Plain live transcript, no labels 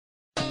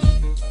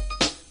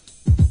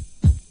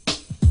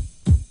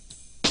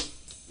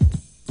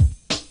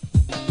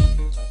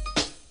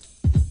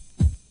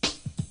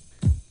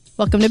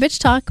Welcome to Bitch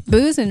Talk,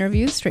 booze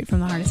interviews straight from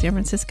the heart of San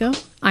Francisco.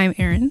 I'm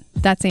Erin.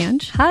 That's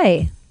Ange.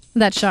 Hi.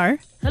 That's Shar.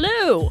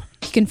 Hello.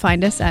 You can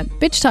find us at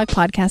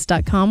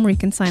bitchtalkpodcast.com where you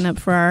can sign up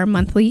for our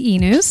monthly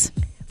e-news.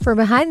 For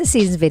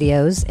behind-the-scenes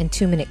videos and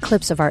 2-minute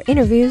clips of our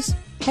interviews,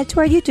 head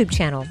to our YouTube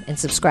channel and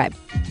subscribe.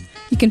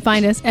 You can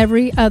find us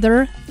every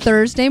other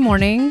Thursday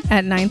morning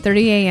at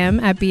 9:30 a.m.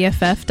 at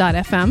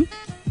bff.fm.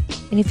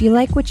 And if you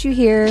like what you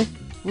hear,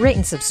 rate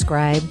and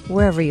subscribe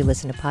wherever you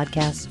listen to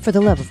podcasts. For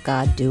the love of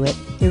God, do it.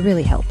 It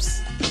really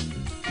helps.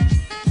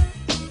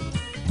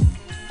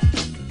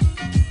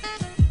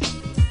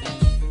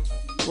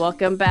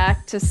 Welcome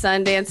back to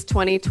Sundance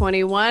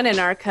 2021 and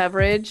our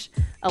coverage,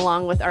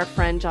 along with our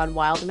friend John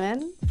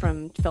Wildman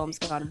from Films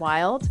Gone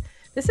Wild.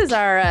 This is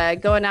our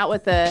Going Out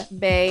with the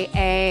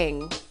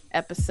Bay-ang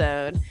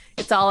episode.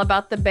 It's all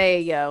about the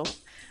Bay, yo.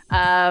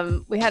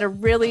 We had a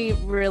really,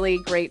 really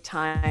great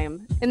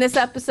time. In this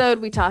episode,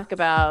 we talk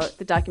about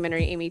the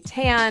documentary Amy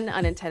Tan,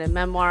 Unintended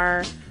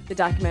Memoir, the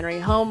documentary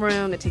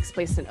Homeroom that takes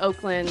place in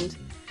Oakland,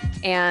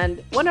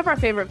 and one of our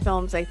favorite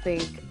films, I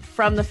think,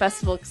 from the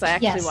festival, because I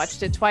actually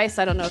watched it twice.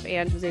 I don't know if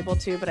Ange was able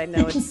to, but I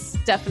know it's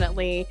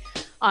definitely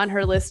on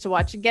her list to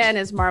watch again,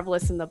 is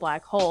Marvelous in the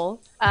Black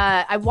Hole.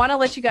 I want to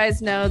let you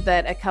guys know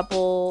that a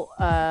couple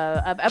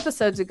of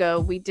episodes ago,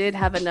 we did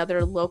have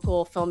another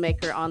local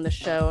filmmaker on the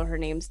show. Her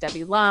name's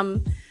Debbie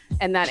Lum,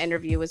 and that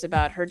interview was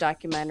about her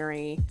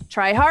documentary,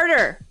 Try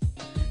Harder.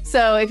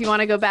 So if you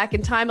want to go back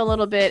in time a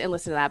little bit and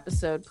listen to that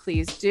episode,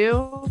 please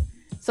do.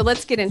 So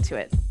let's get into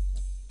it.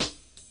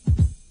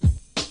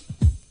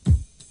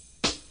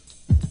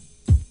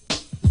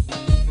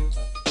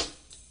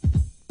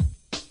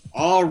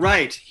 All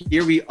right,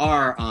 here we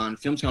are on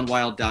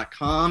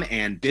filmsgonewild.com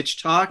and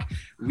Bitch Talk.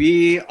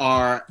 We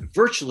are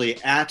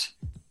virtually at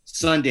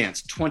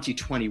Sundance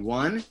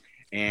 2021,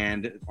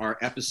 and our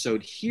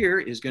episode here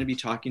is going to be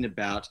talking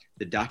about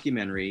the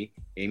documentary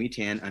Amy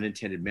Tan,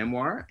 Unintended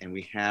Memoir, and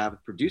we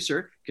have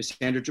producer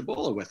Cassandra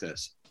Jabola with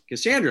us.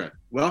 Cassandra,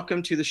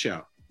 welcome to the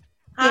show.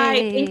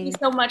 Hi, thank you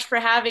so much for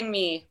having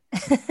me.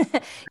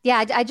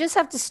 Yeah, I just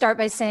have to start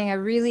by saying I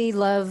really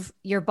love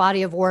your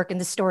body of work and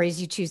the stories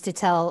you choose to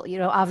tell. You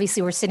know,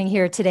 obviously we're sitting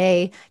here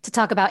today to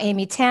talk about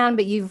Amy Tan,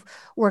 but you've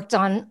worked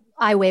on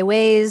Ai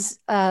Weiwei's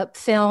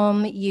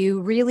film.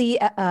 You really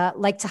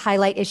like to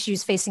highlight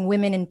issues facing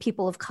women and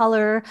people of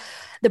color.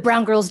 The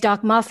Brown Girls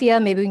Doc Mafia,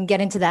 maybe we can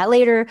get into that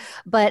later.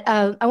 But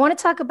I want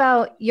to talk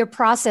about your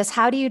process.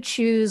 How do you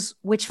choose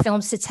which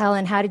films to tell,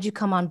 and how did you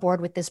come on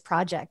board with this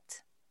project?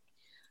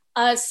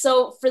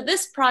 So for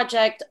this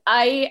project,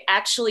 I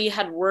actually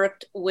had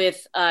worked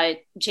with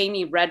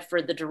Jamie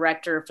Redford, the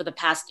director, for the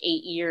past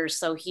 8 years.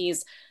 So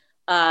he's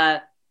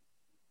been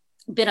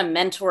a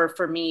mentor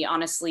for me,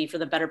 honestly, for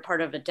the better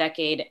part of a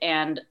decade.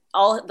 And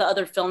all the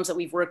other films that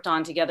we've worked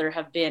on together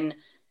have been,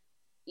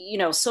 you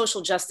know, social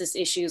justice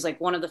issues.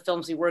 Like one of the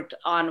films we worked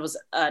on was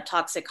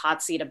Toxic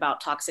Hot Seat, about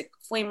toxic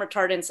flame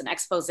retardants, an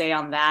expose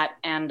on that.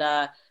 And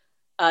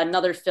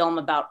another film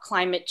about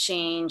climate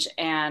change,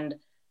 and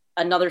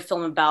another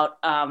film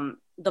about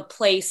the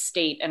play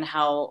state and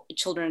how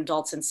children,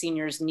 adults, and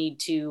seniors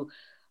need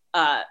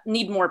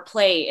more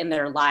play in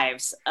their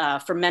lives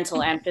for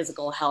mental and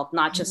physical health,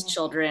 not just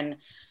children.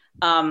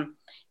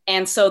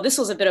 And so this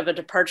was a bit of a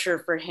departure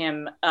for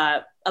him,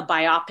 a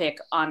biopic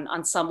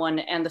on someone.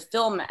 And the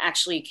film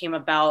actually came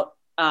about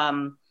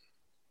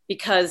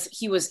because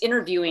he was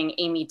interviewing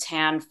Amy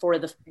Tan for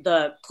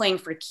the Playing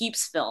for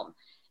Keeps film.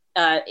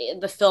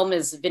 The film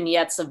is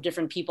vignettes of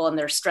different people and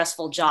their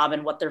stressful job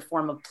and what their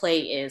form of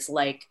play is.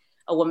 Like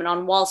a woman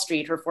on Wall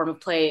Street, her form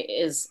of play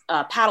is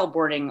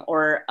paddleboarding,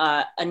 or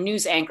a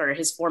news anchor,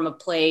 his form of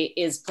play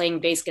is playing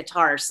bass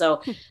guitar.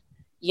 So,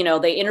 you know,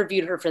 they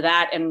interviewed her for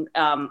that. And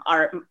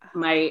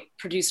my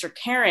producer,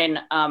 Karen,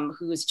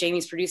 who is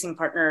Jamie's producing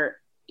partner,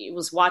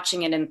 was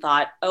watching it and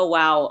thought, oh,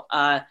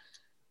 wow,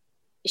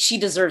 she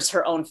deserves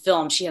her own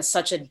film. She has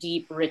such a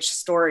deep, rich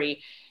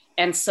story.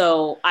 And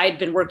so I'd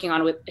been working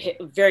on with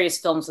various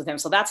films with him.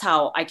 So that's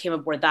how I came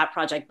aboard that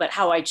project. But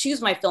how I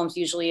choose my films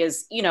usually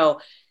is, you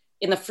know,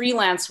 in the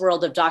freelance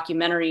world of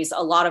documentaries,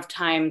 a lot of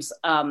times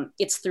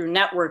it's through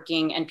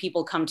networking, and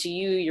people come to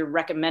you. You're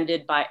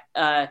recommended by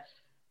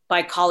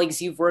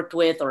colleagues you've worked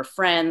with or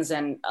friends,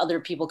 and other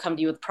people come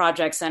to you with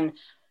projects. And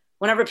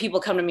whenever people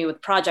come to me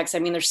with projects, I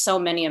mean, there's so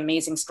many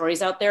amazing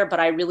stories out there, but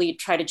I really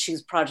try to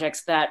choose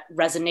projects that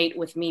resonate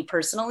with me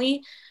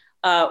personally.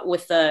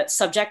 With the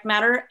subject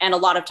matter. And a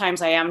lot of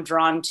times I am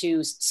drawn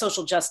to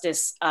social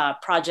justice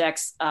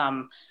projects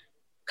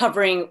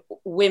covering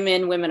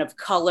women of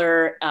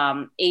color,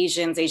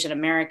 Asians, Asian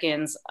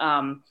Americans,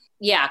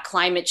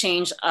 climate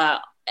change,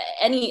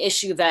 any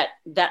issue that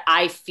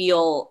I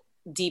feel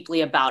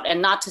deeply about.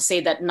 And not to say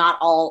that not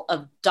all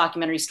of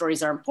documentary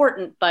stories are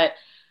important, but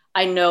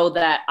I know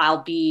that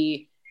I'll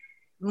be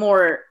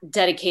more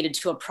dedicated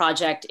to a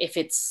project if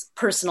it's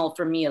personal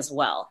for me as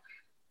well.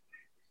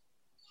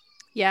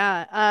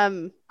 Yeah,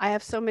 I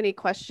have so many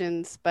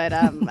questions, but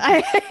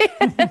I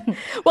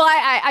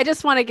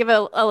just want to give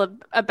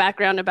a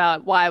background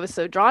about why I was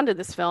so drawn to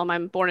this film.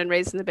 I'm born and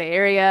raised in the Bay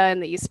Area in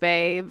the East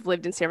Bay. I've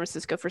lived in San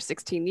Francisco for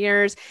 16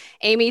 years.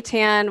 Amy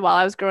Tan, while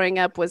I was growing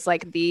up, was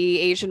like the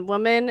Asian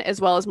woman, as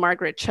well as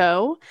Margaret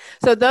Cho.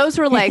 So those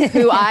were like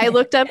who I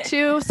looked up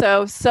to.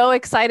 So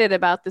excited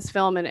about this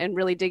film and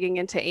really digging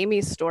into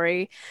Amy's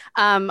story.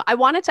 I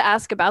wanted to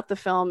ask about the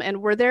film,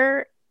 and were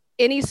there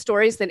any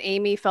stories that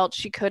Amy felt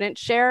she couldn't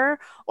share,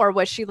 or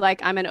was she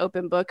like, I'm an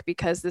open book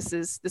because this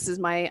is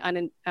my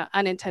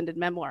unintended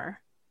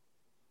memoir?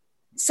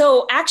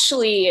 So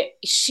actually,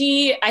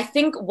 I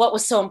think what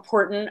was so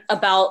important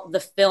about the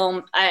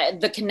film,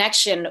 the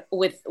connection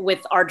with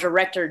our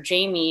director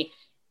Jamie,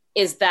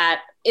 is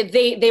that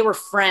they were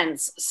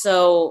friends.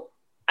 So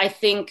I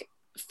think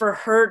for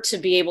her to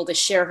be able to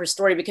share her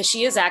story, because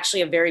she is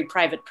actually a very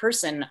private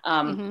person,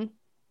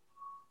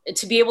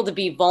 to be able to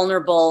be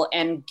vulnerable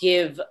and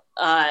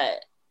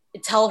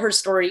tell her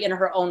story in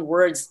her own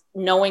words,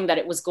 knowing that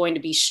it was going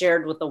to be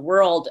shared with the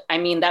world. I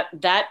mean,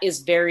 that is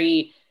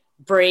very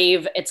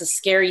brave. It's a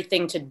scary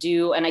thing to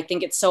do. And I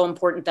think it's so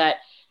important that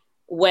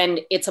when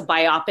it's a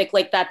biopic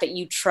like that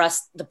you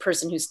trust the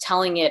person who's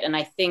telling it. And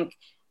I think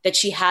that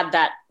she had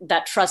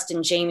that trust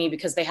in Jamie,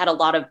 because they had a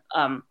lot of,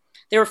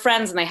 they were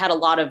friends and they had a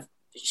lot of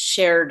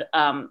shared,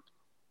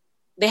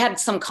 they had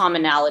some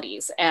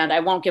commonalities, and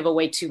I won't give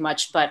away too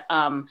much, but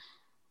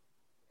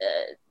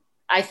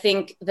I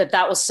think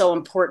that was so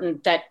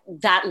important, that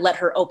let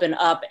her open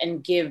up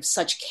and give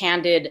such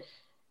candid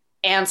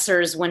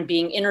answers when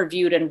being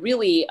interviewed. And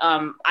really,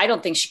 I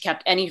don't think she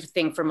kept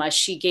anything from us.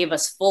 She gave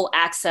us full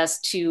access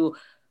to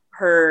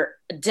her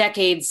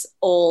decades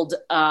old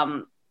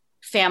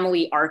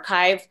family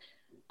archive,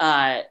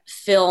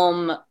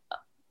 film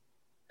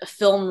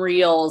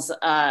reels,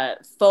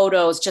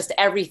 photos, just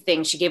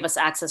everything. She gave us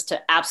access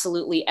to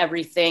absolutely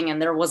everything.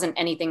 And there wasn't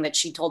anything that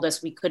she told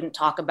us we couldn't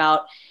talk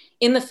about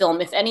in the film.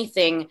 If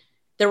anything,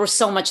 there was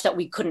so much that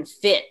we couldn't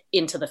fit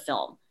into the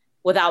film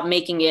without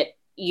making it,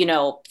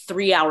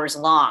 3 hours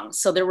long.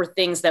 So there were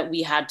things that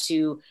we had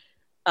to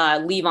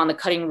leave on the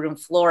cutting room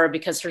floor,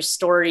 because her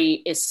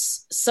story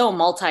is so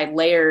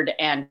multi-layered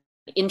and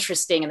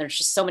interesting. And there's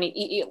just so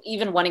many,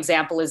 even one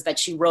example is that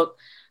she wrote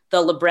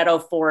the libretto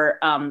for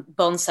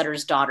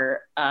Bonesetter's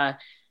Daughter,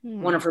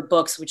 one of her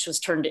books, which was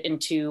turned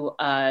into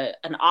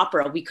an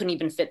opera. We couldn't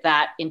even fit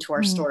that into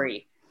our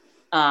story.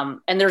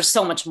 And there's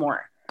so much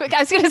more. I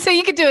was going to say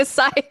you could do a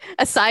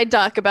side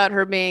doc about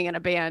her being in a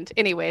band.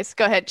 Anyways,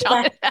 go ahead,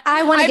 John.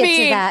 I want to get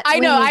to that. I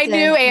know. I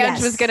knew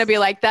Ange was going to be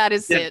like, that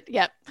is it.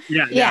 Yep.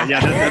 Yeah.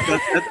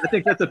 I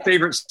think that's a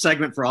favorite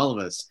segment for all of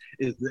us,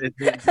 is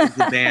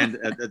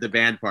the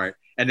band part,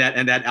 and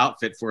that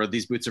outfit for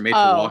These Boots Are Made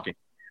for Walking.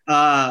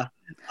 But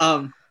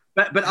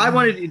I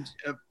wanted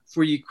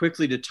for you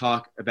quickly to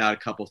talk about a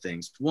couple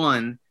things.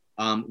 One,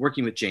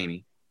 working with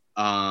Jamie,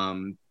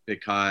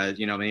 because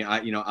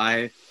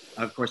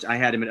of course I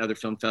had him at other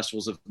film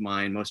festivals of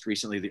mine, most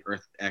recently the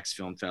Earth X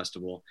Film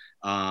Festival,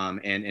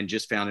 and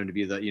just found him to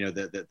be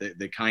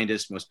the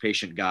kindest, most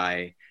patient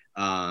guy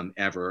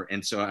ever.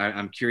 And so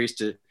I'm curious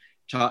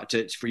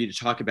for you to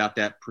talk about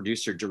that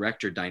producer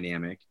director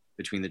dynamic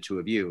between the two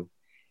of you.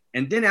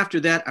 And then after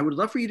that, I would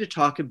love for you to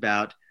talk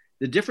about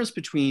the difference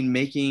between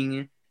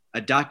making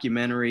a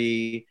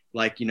documentary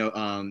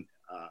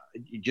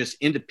just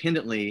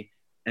independently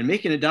and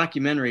making a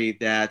documentary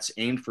that's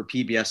aimed for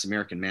PBS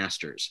American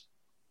Masters.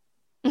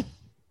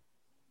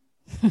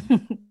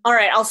 All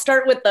right, I'll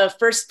start with the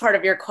first part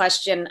of your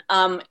question.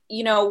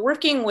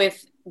 Working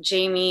with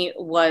Jamie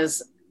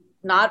was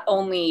not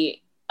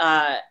only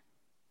it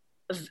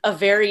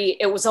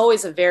was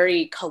always a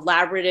very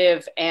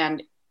collaborative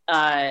and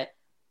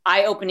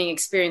eye-opening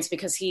experience,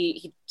 because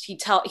he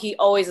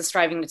always is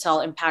striving to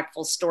tell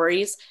impactful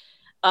stories.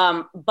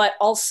 But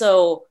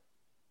also,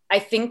 I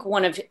think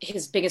one of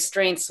his biggest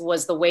strengths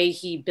was the way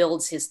he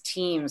builds his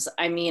teams.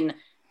 I mean,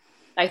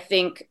 I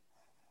think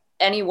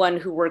anyone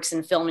who works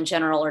in film in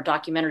general or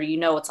documentary,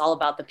 it's all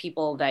about the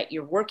people that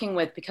you're working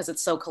with, because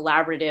it's so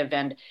collaborative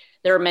and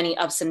there are many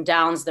ups and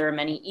downs, there are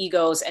many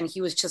egos. And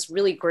he was just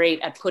really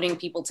great at putting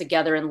people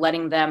together and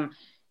letting them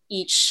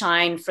each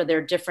shine for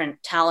their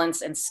different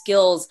talents and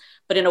skills,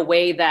 but in a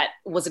way that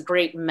was a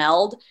great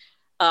meld.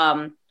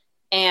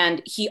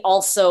 And he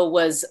also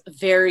was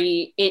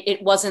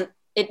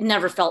it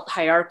never felt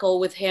hierarchical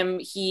with him.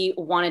 He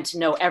wanted to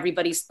know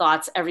everybody's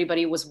thoughts.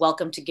 Everybody was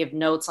welcome to give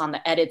notes on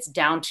the edits,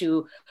 down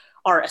to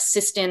our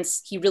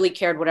assistants. He really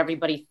cared what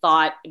everybody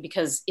thought,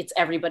 because it's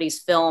everybody's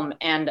film.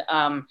 And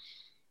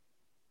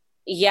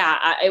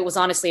it was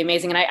honestly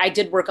amazing. And I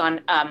did work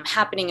on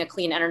Happening, a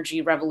Clean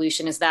Energy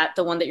Revolution. Is that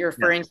the one that you're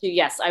referring to?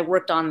 Yes, I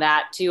worked on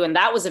that too. And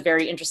that was a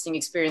very interesting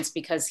experience,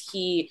 because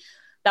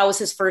that was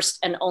his first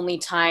and only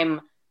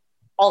time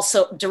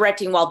also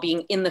directing while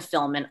being in the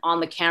film and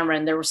on the camera.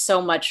 And there was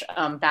so much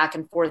back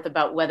and forth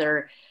about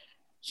whether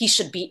he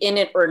should be in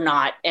it or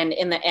not. And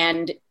in the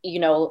end,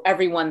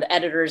 everyone, the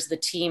editors, the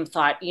team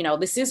thought,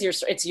 this is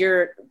it's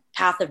your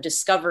path of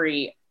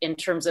discovery in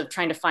terms of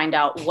trying to find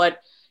out what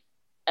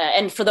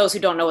and for those who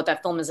don't know what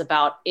that film is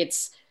about,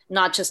 it's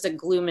not just a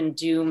gloom and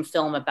doom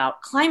film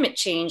about climate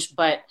change,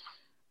 but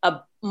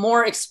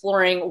more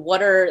exploring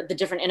what are the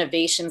different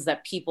innovations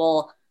that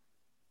people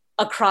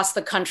across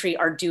the country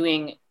are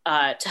doing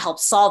to help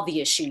solve the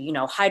issue,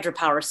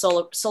 hydropower,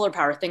 solar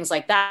power, things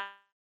like that.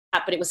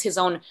 But it was his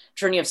own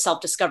journey of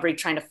self-discovery,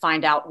 trying to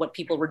find out what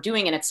people were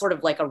doing. And it's sort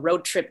of like a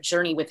road trip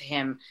journey with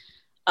him.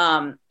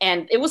 And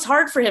it was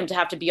hard for him to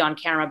have to be on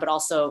camera, but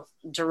also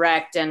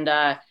direct. And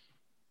I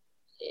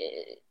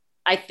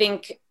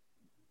think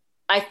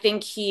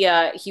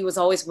he was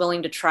always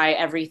willing to try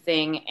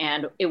everything.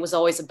 And it was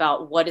always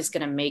about what is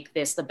going to make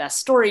this the best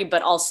story,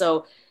 but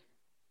also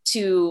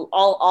to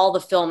all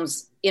the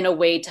films in a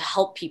way to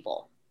help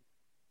people.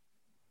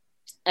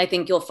 I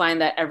think you'll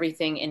find that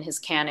everything in his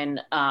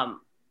canon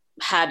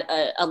had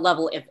a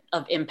level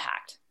of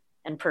impact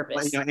and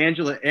purpose. Well,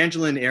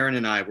 Angela and Aaron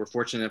and I were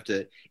fortunate enough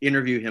to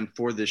interview him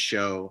for this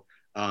show,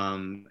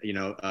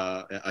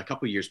 a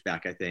couple years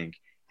back, I think.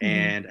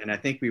 Mm-hmm. And I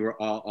think we were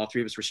all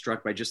three of us were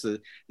struck by just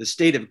the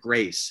state of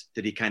grace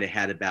that he kind of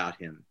had about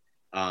him.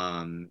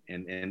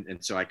 And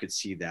so I could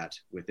see that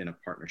within a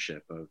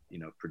partnership of,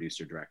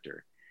 producer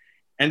director.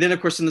 And then,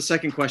 of course, then the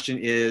second question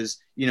is,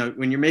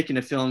 when you're making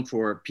a film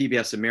for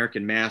PBS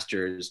American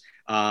Masters,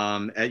 there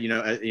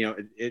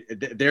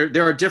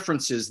are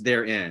differences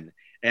therein.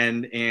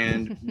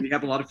 And we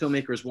have a lot of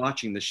filmmakers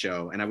watching the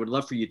show. And I would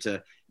love for you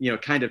to,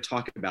 kind of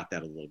talk about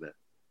that a little bit.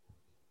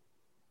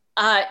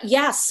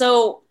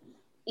 So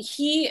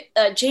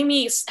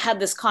Jamie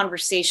had this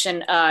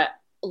conversation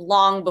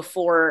long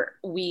before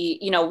we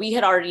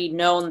had already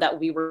known that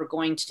we were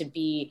going to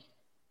be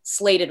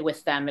slated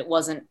with them. It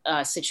wasn't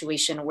a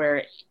situation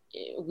where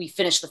we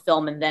finished the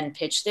film and then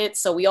pitched it.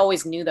 So we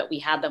always knew that we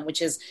had them,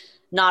 which is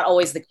not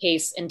always the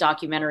case in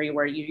documentary,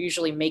 where you're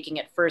usually making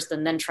it first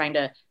and then trying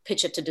to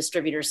pitch it to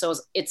distributors. So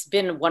it's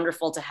been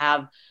wonderful to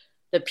have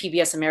the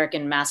PBS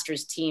American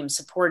Masters team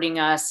supporting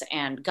us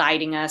and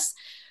guiding us.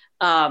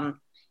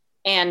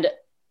 And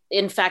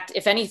in fact,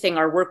 if anything,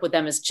 our work with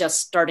them is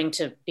just starting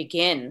to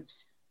begin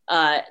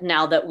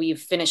now that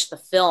we've finished the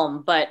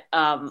film. But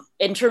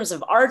in terms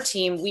of our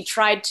team, we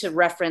tried to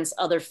reference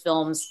other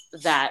films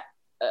that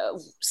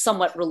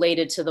somewhat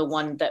related to the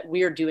one that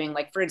we're doing.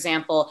 Like, for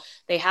example,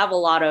 they have a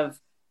lot of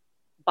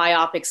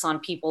biopics on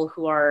people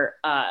who are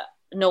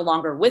no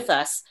longer with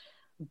us,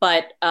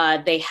 but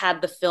they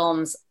had the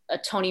films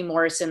Toni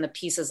Morrison, The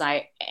Pieces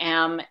I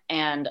Am,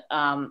 and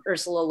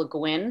Ursula Le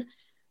Guin.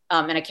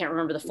 And I can't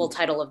remember the full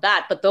title of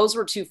that, but those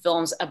were two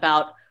films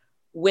about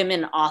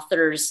women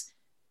authors,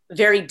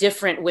 very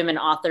different women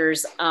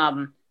authors,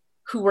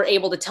 who were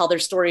able to tell their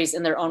stories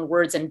in their own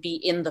words and be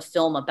in the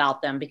film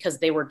about them, because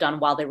they were done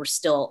while they were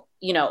still,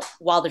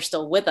 while they're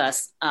still with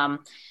us.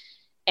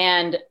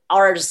 And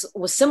ours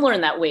was similar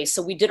in that way.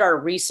 So we did our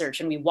research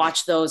and we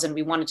watched those and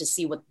we wanted to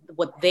see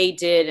what they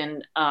did.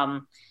 And,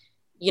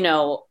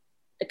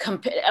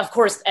 of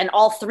course, and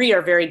all three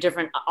are very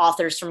different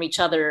authors from each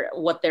other,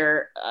 what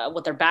their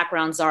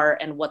backgrounds are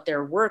and what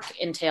their work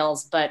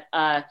entails. But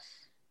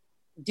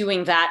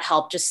doing that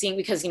helped, just seeing,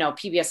 because,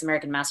 PBS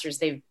American Masters,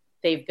 they've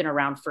been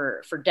around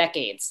for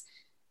decades.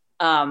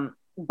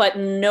 But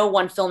no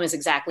one film is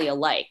exactly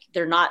alike.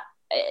 They're not,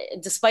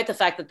 despite the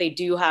fact that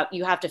you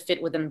have to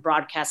fit within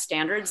broadcast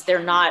standards,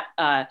 they're not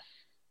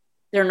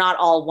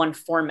all one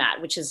format,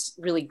 which is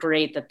really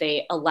great that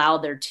they allow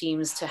their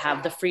teams to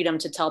have the freedom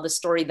to tell the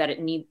story that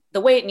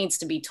the way it needs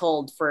to be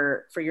told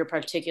for your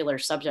particular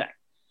subject.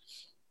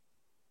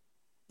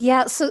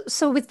 Yeah.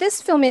 So with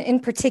this film in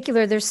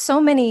particular, there's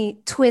so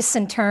many twists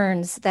and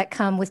turns that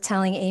come with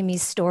telling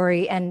Amy's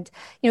story. And,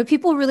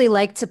 people really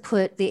like to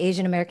put the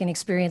Asian American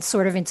experience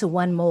sort of into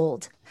one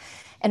mold.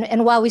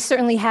 And while we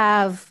certainly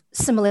have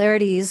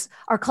similarities,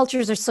 our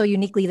cultures are so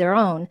uniquely their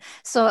own.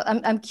 So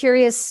I'm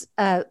curious,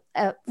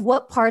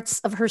 what parts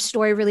of her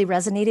story really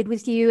resonated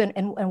with you,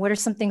 and what are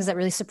some things that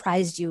really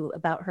surprised you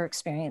about her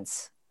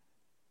experience?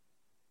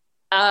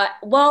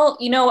 Well,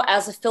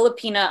 as a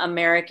Filipina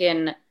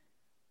American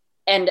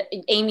and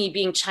Amy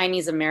being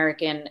Chinese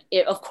American,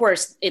 of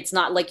course, it's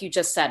not like you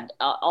just said,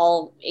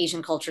 all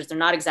Asian cultures, they're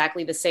not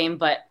exactly the same,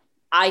 but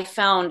I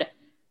found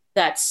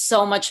that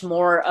so much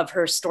more of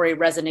her story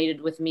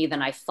resonated with me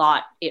than I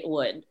thought it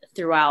would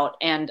throughout.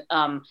 And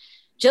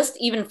just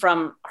even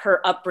from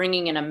her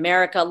upbringing in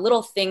America,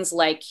 little things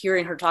like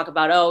hearing her talk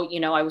about,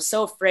 I was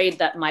so afraid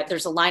that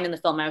there's a line in the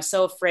film, I was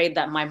so afraid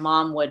that my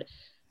mom would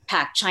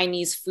pack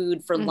Chinese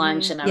food for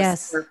lunch, and I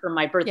was for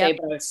my birthday,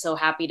 but I was so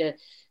happy to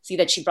see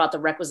that she brought the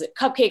requisite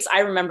cupcakes. I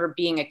remember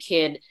being a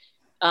kid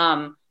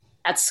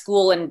at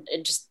school and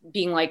just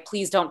being like,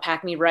 please don't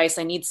pack me rice.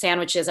 I need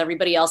sandwiches.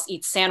 Everybody else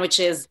eats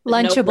sandwiches.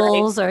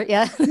 Lunchables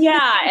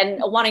Yeah.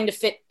 And wanting to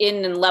fit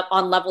in and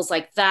on levels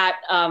like that,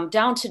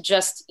 down to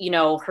just,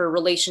 her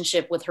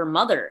relationship with her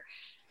mother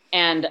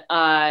and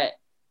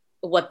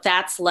what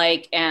that's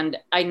like. And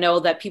I know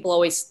that people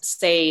always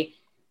say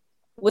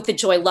with the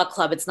Joy Luck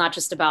Club, it's not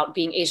just about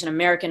being Asian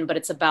American, but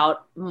it's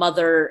about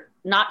mother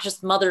not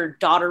just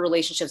mother-daughter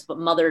relationships, but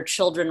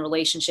mother-children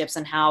relationships,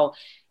 and how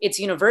it's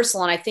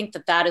universal. And I think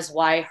that that is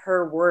why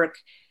her work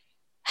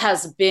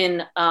has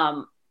been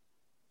has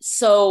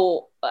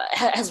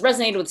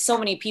resonated with so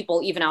many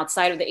people, even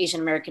outside of the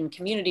Asian American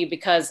community,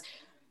 because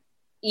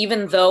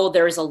even though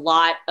there's a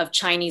lot of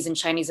Chinese and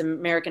Chinese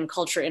American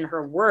culture in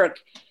her work,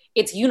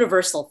 it's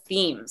universal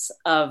themes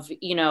of,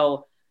 you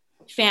know,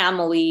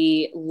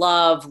 family,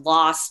 love,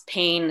 loss,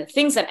 pain,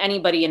 things that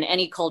anybody in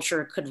any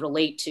culture could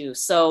relate to.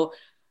 So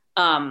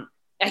I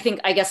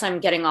guess I'm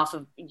getting off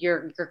of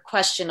your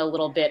question a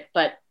little bit,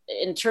 but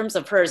in terms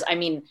of hers, I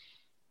mean,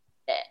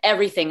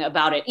 everything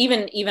about it,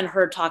 even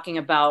her talking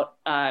about,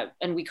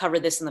 and we cover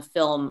this in the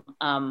film,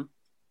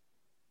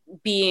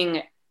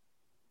 being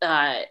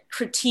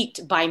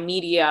critiqued by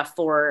media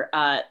for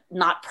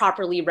not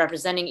properly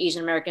representing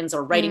Asian Americans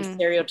or writing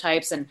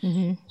stereotypes,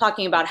 and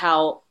talking about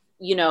how,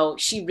 you know,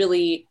 she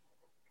really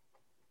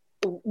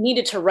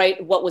needed to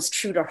write what was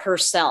true to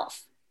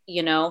herself,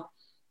 you know,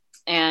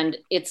 and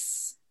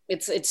it's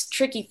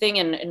tricky thing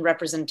in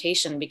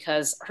representation,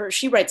 because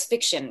she writes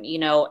fiction, you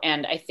know,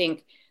 and I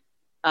think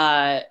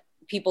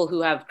people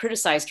who have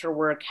criticized her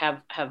work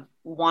have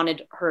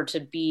wanted her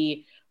to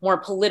be more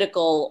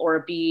political or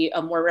be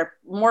a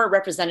more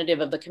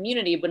representative of the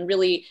community, when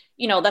really,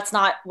 you know, that's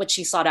not what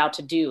she sought out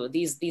to do.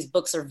 These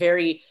books are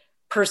very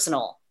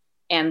personal,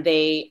 and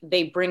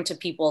they bring to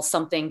people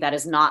something that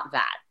is not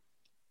that.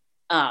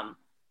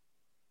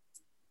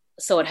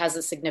 So it has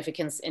a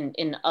significance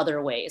in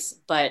other ways.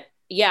 But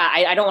yeah,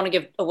 I don't want to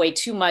give away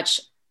too much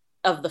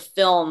of the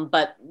film,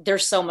 but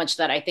there's so much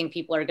that I think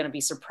people are going to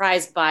be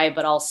surprised by,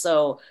 but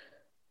also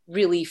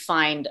really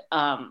find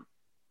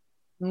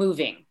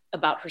moving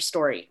about her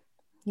story.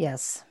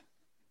 Yes.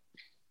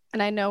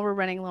 And I know we're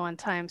running low on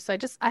time, so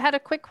I had a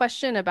quick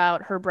question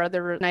about her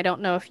brother, and I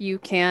don't know if you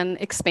can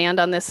expand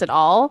on this at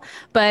all,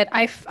 but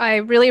I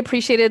really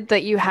appreciated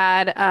that you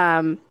had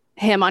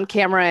him on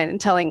camera and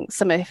telling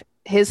some of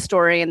his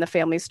story and the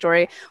family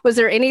story. Was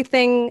there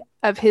anything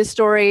of his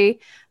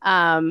story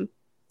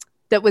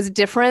that was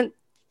different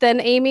than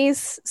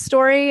Amy's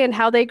story and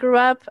how they grew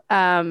up?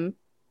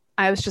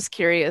 I was just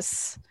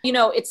curious. You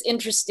know, it's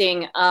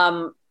interesting.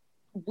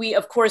 We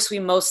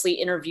mostly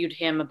interviewed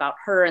him about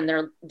her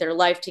and their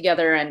life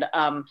together. And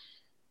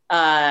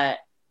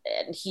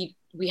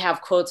we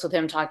have quotes with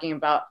him talking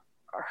about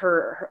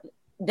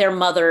their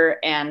mother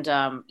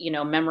and, you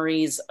know,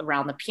 memories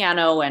around the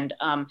piano. And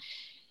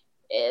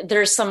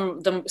there's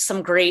some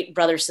great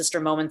brother-sister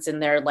moments in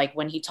there. Like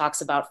when he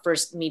talks about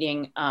first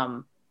meeting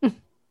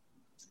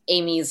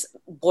Amy's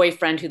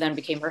boyfriend, who then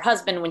became her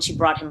husband, when she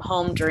brought him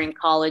home during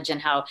college,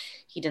 and how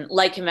he didn't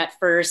like him at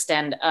first.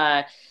 And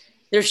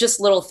there's just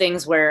little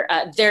things where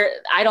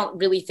I don't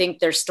really think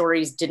their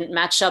stories didn't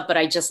match up, but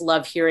I just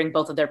love hearing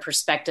both of their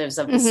perspectives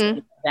of the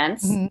same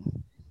events.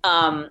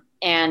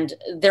 And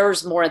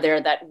there's more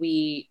there that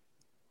we,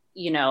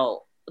 you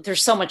know,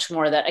 there's so much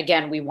more that,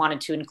 again, we wanted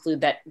to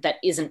include that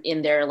isn't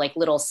in there, like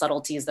little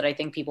subtleties that I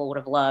think people would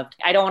have loved.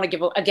 I don't want to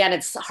give, again,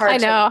 it's hard. I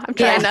know, I'm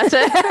trying not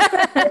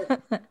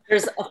to.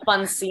 There's a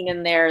fun scene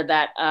in there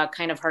that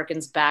kind of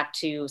harkens back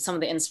to some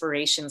of the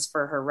inspirations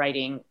for her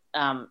writing,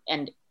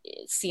 and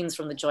scenes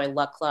from the Joy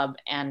Luck Club.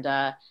 And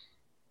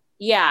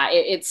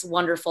it's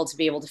wonderful to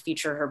be able to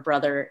feature her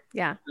brother.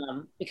 Yeah.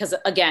 Because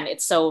again,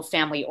 it's so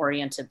family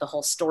oriented, the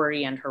whole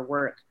story and her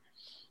work.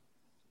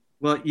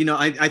 Well, you know,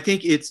 I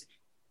think it's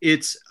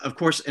of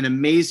course an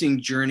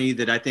amazing journey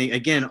that I think,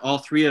 again, all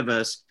three of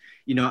us,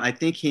 you know, I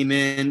think came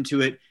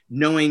into it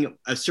knowing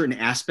a certain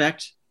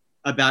aspect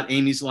about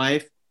Amy's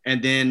life,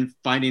 and then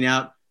finding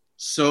out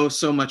so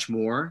much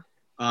more,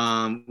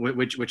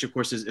 which of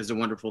course is a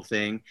wonderful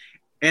thing.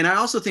 And I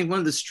also think one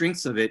of the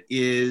strengths of it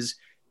is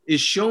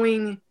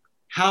showing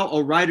how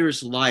a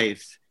writer's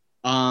life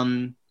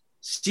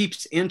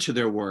seeps into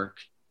their work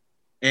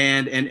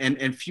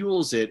and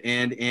fuels it,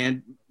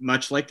 and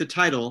much like the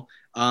title,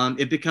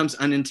 it becomes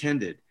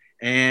unintended.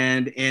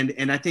 And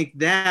I think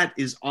that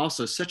is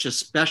also such a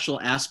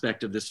special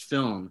aspect of this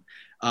film,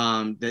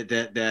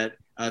 that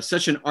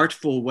such an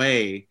artful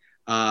way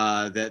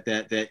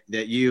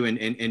that you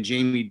and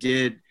Jamie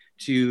did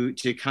to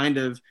kind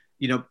of,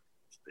 you know,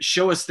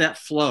 show us that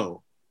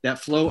flow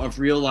of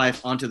real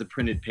life onto the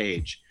printed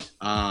page.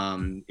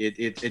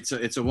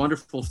 It's a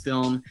wonderful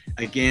film.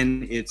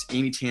 Again, it's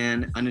Amy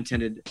Tan,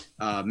 unintended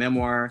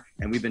memoir,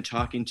 and we've been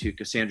talking to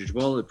Cassandra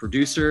Dwell, the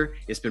producer.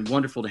 It's been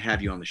wonderful to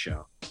have you on the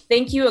show.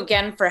 Thank you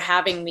again for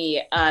having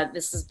me.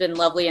 This has been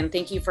lovely, and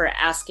thank you for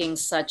asking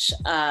such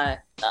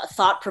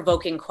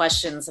thought-provoking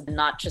questions, and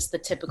not just the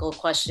typical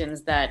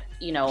questions that,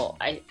 you know,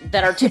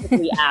 that are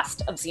typically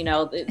asked. You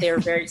know, they're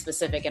very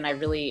specific, and I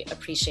really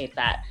appreciate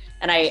that.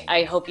 And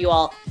I hope you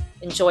all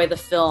enjoy the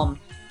film.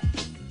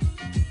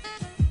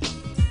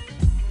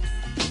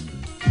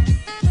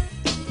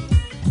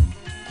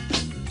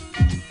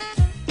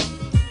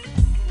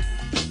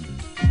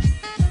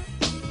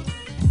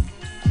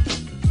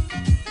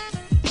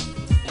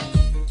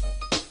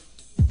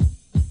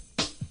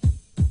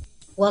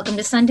 Welcome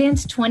to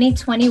Sundance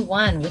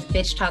 2021 with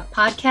Bitch Talk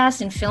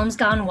Podcast and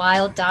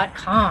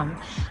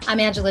FilmsGoneWild.com. I'm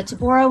Angela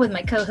Taboro with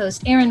my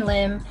co-host Erin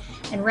Lim,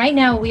 and right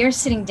now we are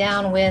sitting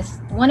down with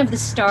one of the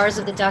stars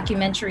of the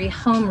documentary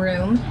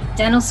Homeroom,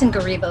 Denelson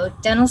Garibo.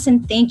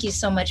 Denelson, thank you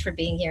so much for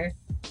being here.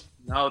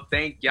 No,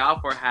 thank y'all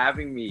for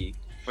having me.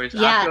 I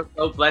feel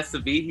so blessed to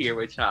be here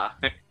with y'all.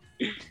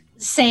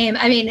 Same.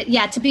 I mean,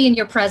 yeah, to be in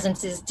your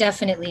presence is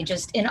definitely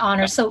just an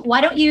honor. So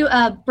why don't you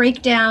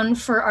break down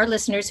for our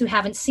listeners who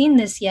haven't seen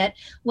this yet,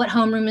 what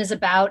Homeroom is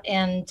about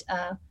and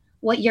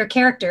what your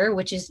character,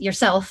 which is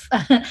yourself,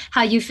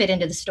 how you fit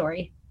into the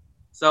story.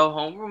 So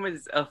Homeroom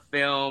is a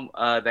film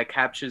that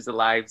captures the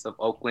lives of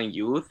Oakland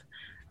youth,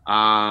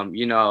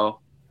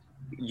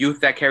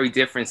 youth that carry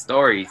different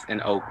stories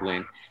in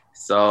Oakland.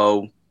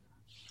 So,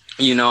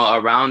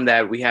 around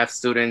that, we have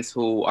students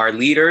who are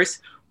leaders.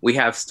 We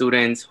have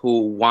students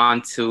who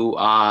want to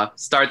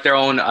start their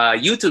own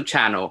YouTube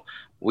channel.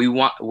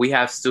 We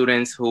have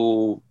students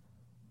who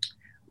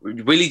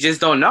really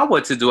just don't know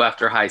what to do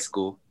after high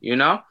school,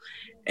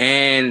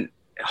 And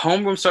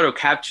Homeroom sort of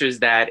captures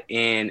that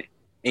and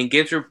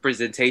gives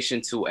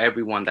representation to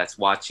everyone that's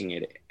watching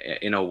it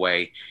in a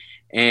way.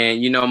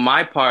 And,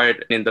 my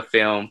part in the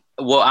film,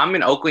 well, I'm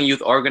an Oakland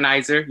youth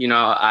organizer.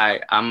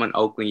 I'm an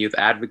Oakland youth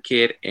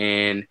advocate,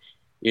 and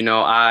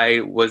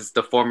I was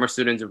the former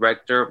student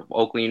director of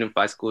Oakland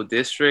Unified School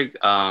District,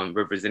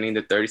 representing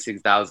the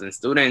 36,000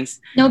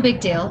 students. No big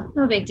deal.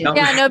 No big deal.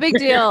 Yeah, no big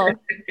deal,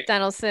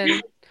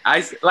 Denelson.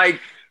 I say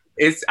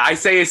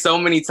it so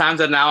many times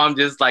that now I'm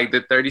just like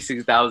the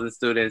 36,000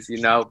 students,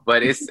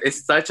 but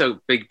it's such a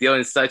big deal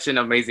and such an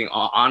amazing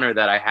honor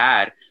that I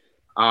had.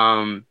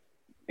 And,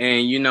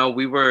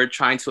 we were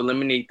trying to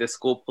eliminate the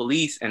school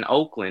police in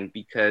Oakland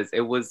because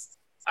it was,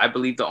 I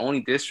believe, the only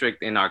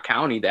district in our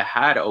county that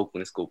had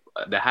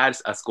that had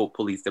a school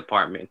police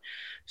department.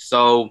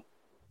 So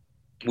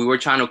we were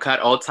trying to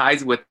cut all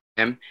ties with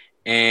them.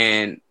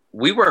 And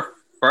we were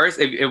first,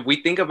 if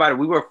we think about it,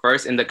 we were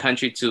first in the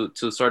country to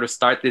sort of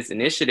start this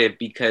initiative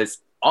because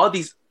all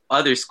these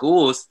other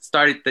schools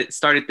started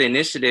the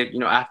initiative,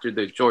 after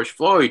the George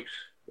Floyd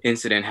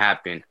incident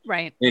happened.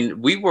 Right.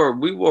 And we were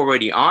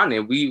already on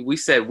it. We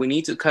said we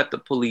need to cut the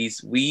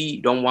police. We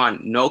don't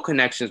want no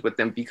connections with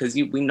them because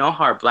we know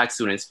how our Black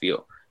students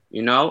feel,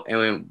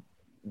 and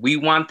we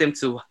want them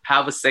to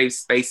have a safe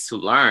space to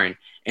learn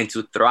and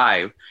to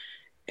thrive.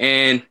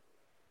 And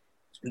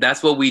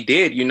that's what we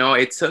did.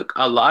 It took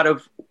a lot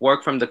of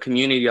work from the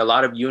community, a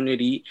lot of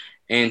unity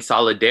and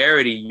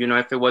solidarity.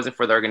 If it wasn't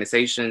for the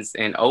organizations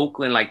in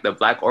Oakland, like the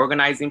Black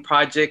Organizing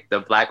Project,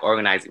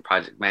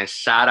 man,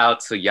 shout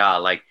out to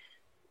y'all. Like,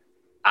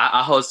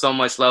 I hold so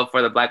much love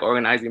for the Black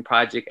Organizing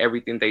Project,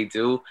 everything they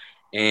do.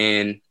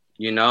 And,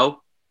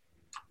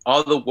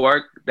 all the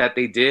work that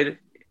they did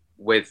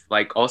with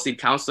like OC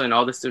Council and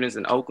all the students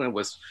in Oakland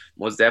was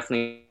most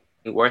definitely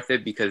worth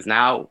it because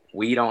now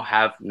we don't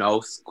have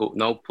no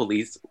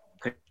police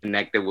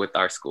connected with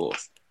our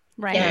schools.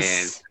 Right.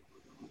 Yes.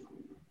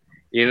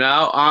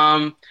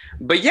 And,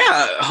 but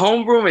yeah,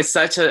 Homeroom is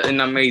such an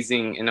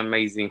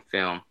amazing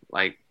film.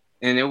 Like,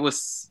 and it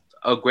was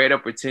a great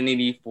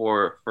opportunity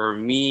for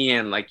me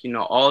and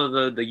all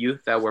of the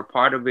youth that were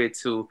part of it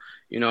to,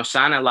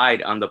 shine a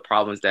light on the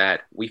problems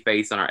that we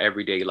face in our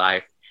everyday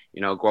life,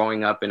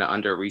 growing up in an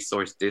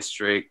under-resourced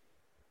district,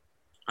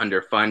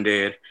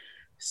 underfunded.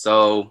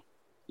 So,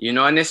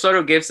 and it sort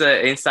of gives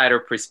an insider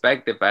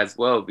perspective as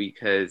well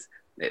because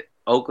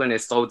Oakland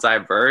is so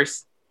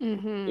diverse.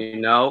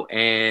 Mm-hmm.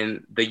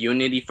 And the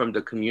unity from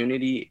the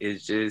community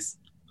is just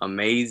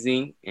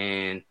amazing.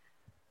 And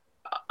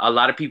a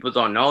lot of people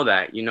don't know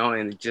that,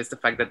 and just the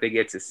fact that they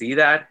get to see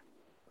that,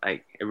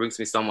 like, it brings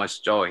me so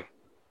much joy.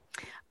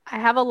 I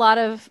have a lot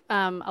of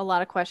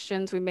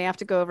questions. We may have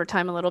to go over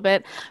time a little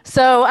bit.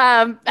 So,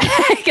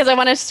 because I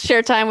want to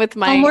share time with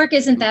my homework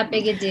isn't that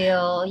big a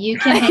deal. You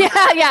can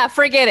yeah,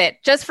 forget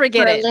it. Just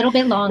forget it. A little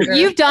bit longer.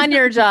 You've done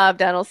your job,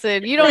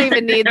 Denelson. You don't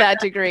even need that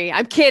degree.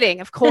 I'm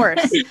kidding, of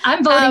course.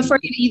 I'm voting for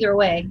you either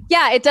way.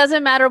 Yeah, it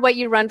doesn't matter what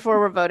you run for.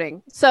 We're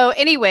voting. So,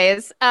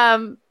 anyways,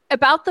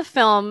 about the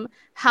film,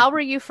 how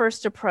were you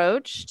first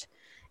approached,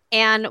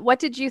 and what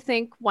did you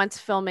think once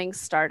filming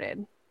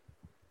started?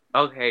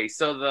 Okay,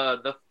 so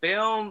the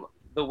film,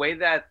 the way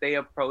that they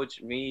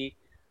approached me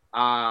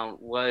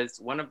was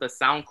one of the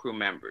sound crew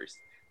members.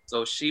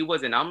 So she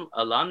was an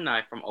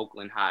alumni from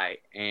Oakland High,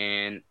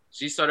 and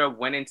she sort of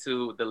went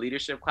into the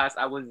leadership class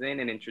I was in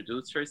and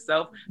introduced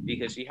herself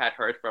because she had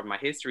heard from my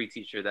history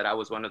teacher that I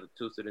was one of the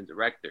 2 student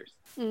directors.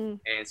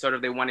 And sort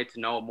of they wanted to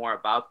know more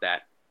about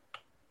that.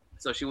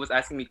 So she was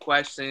asking me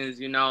questions,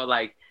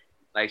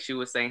 like she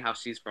was saying how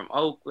she's from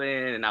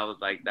Oakland, and I was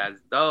like,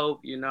 that's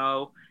dope,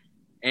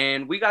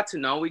 And we got to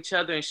know each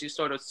other, and she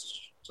sort of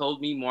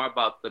told me more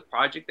about the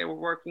project they were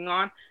working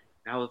on.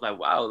 And I was like,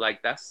 wow,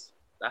 like that's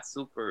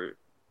super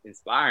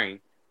inspiring.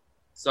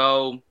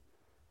 So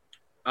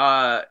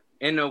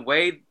in a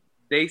way,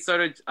 they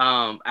sort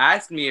of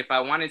asked me if I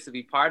wanted to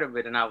be part of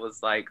it. And I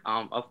was like,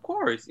 of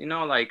course,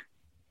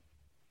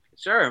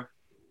 sure.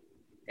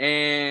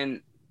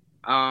 And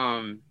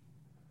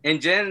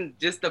and then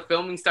just the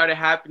filming started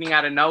happening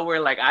out of nowhere.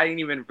 Like I didn't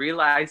even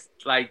realize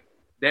like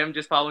them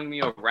just following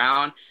me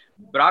around.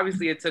 But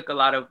obviously it took a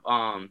lot of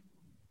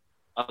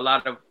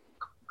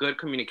good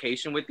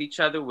communication with each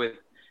other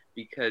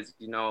because,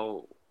 you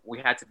know, we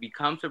had to be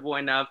comfortable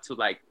enough to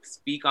like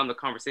speak on the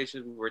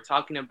conversations we were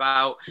talking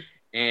about.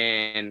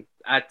 And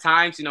at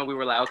times, you know, we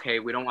were like, okay,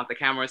 we don't want the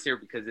cameras here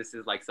because this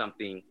is like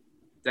something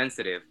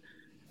sensitive.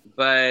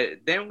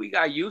 But then we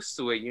got used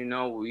to it, you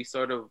know, we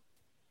sort of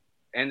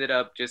ended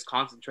up just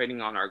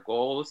concentrating on our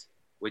goals,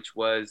 which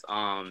was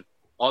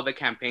all the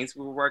campaigns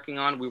we were working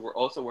on. We were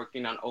also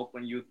working on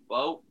Oakland Youth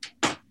Vote.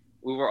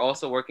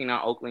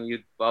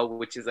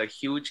 Which is a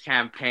huge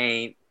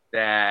campaign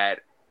that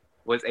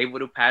was able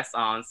to pass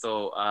on.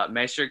 So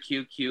Measure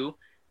QQ, you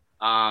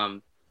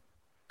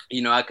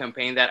know, a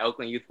campaign that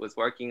Oakland Youth was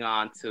working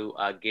on to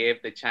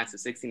give the chance to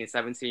 16 and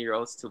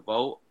 17-year-olds to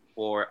vote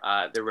for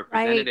their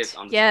representatives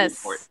on the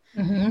school board.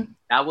 Mm-hmm.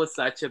 That was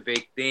such a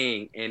big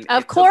thing. And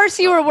of course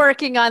you were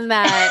working on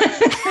that.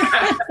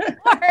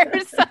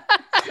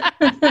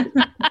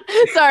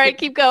 Sorry,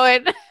 keep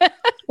going.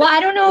 Well, I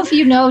don't know if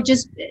you know,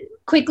 just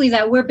quickly,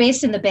 that we're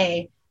based in the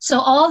Bay. So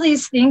all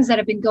these things that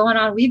have been going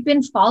on, we've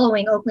been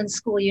following Oakland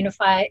School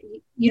Unified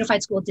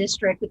School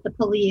District with the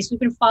police. We've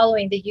been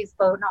following the youth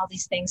vote and all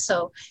these things.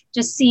 So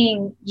just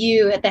seeing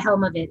you at the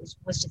helm of it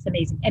was just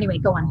amazing. Anyway,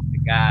 go on. Oh my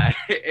God,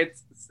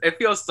 it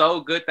feels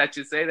so good that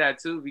you say that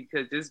too,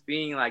 because just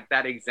being like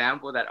that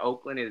example that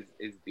Oakland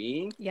is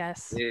being,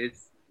 yes,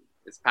 it's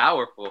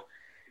powerful.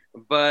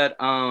 But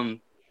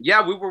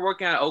yeah, we were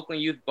working on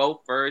Oakland Youth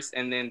Vote first,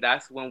 and then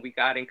that's when we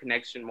got in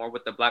connection more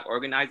with the Black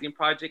Organizing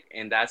Project,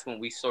 and that's when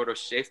we sort of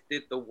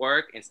shifted the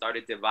work and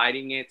started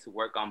dividing it to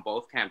work on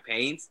both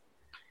campaigns.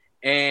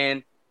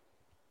 And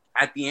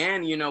at the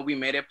end, you know, we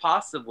made it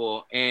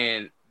possible,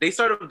 and they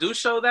sort of do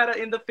show that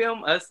in the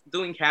film, us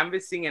doing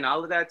canvassing and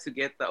all of that to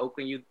get the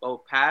Oakland Youth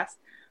Vote passed.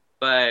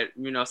 But,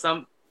 you know,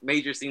 some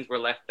major scenes were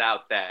left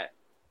out that,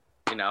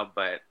 you know,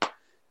 but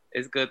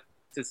it's good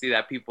to see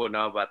that people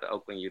know about the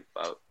Oakland Youth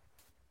Vote.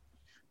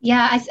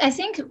 Yeah, I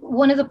think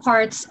one of the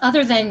parts,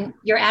 other than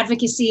your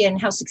advocacy and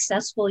how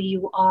successful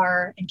you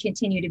are and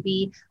continue to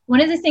be,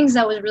 one of the things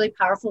that was really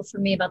powerful for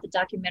me about the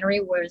documentary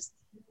was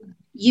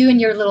you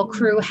and your little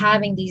crew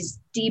having these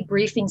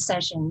debriefing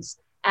sessions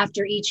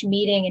after each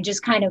meeting and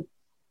just kind of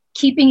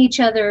keeping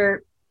each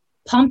other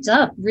pumped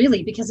up,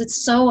 really, because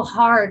it's so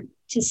hard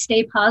to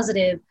stay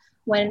positive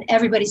when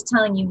everybody's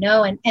telling you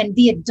no, and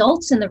the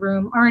adults in the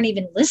room aren't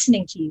even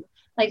listening to you.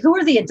 Like, who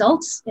are the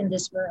adults in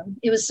this room?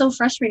 It was so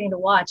frustrating to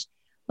watch.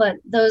 But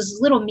those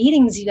little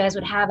meetings you guys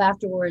would have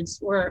afterwards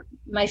were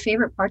my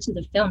favorite parts of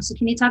the film. So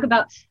can you talk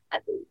about,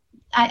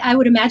 I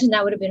would imagine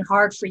that would have been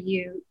hard for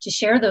you to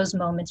share those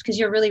moments because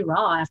you're really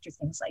raw after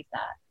things like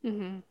that.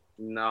 Mm-hmm.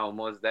 No,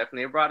 most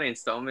definitely. It brought in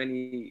so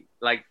many,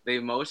 like the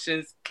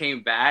emotions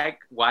came back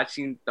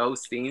watching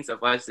those scenes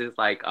of us just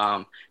like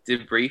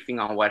debriefing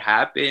on what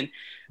happened.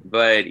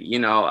 But, you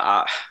know,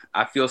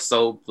 I feel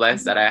so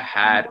blessed that I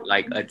had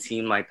like a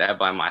team like that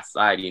by my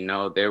side. You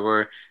know, they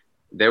were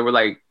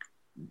like,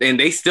 and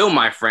they still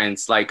my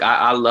friends. Like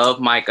I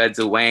love Micah,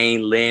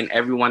 Dwayne, Lynn,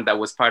 everyone that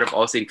was part of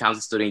All City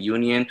Council Student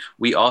Union.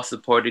 We all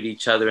supported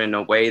each other in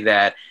a way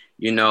that,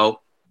 you know,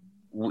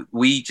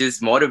 we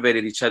just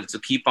motivated each other to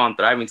keep on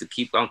thriving, to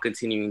keep on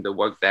continuing the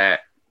work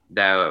that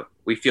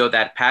we feel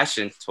that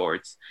passion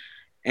towards.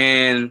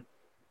 And,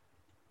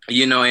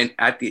 you know, and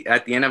at the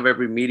end of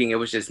every meeting, it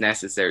was just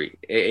necessary.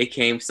 It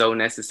came so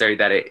necessary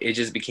that it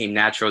just became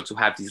natural to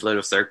have these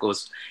little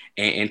circles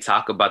and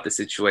talk about the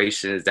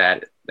situations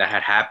that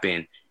had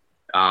happened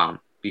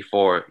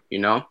before, you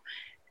know.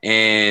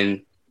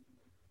 And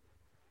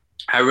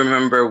I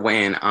remember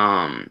when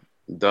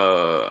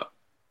the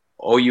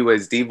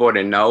OUSD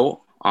voted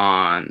no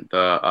on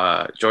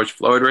the George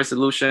Floyd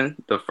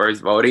resolution, the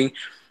first voting,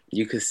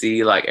 you could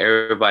see like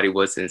everybody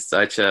was in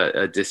such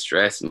a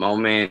distressed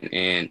moment,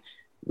 and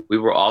we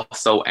were all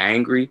so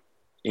angry,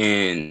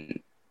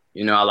 and,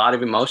 you know, a lot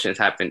of emotions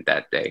happened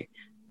that day.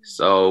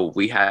 So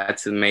we had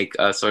to make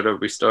a sort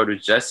of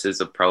restorative justice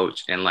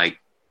approach and like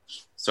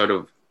sort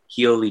of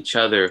heal each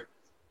other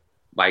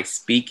by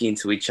speaking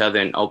to each other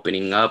and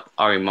opening up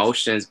our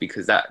emotions,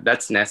 because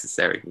that's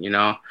necessary. You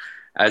know,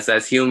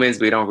 as humans,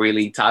 we don't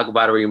really talk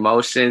about our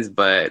emotions,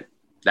 but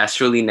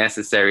that's really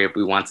necessary if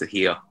we want to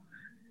heal.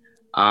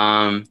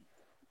 But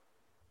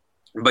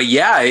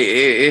yeah,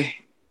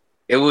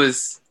 it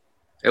was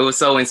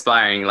so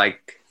inspiring.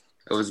 Like,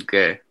 it was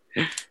good.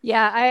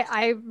 Yeah,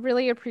 I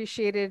really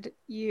appreciated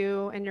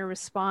you and your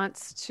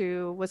response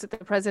to, was it the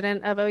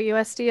president of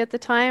OUSD at the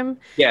time?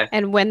 Yes.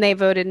 And when they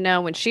voted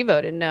no, when she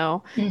voted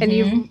no. Mm-hmm.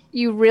 And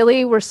you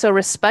really were so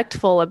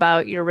respectful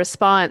about your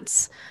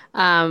response,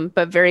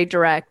 but very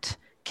direct.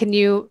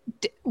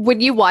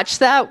 When you watched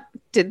that,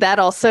 did that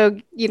also,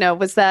 you know,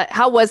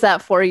 how was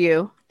that for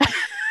you?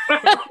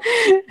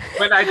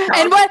 when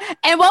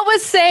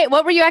I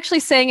what were you actually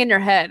saying in your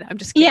head? I'm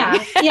just kidding.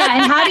 Yeah, yeah.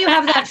 And how do you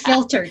have that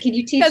filter? Can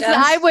you teach us?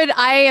 Because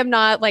I am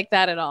not like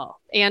that at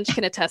all. Ange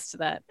can attest to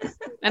that.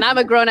 And I'm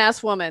a grown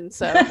ass woman,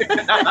 so. And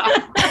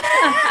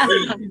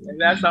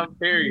that's on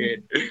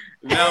period.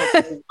 No,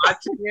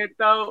 watching it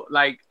though,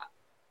 like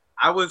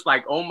I was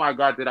like, oh my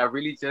God, did I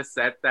really just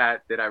said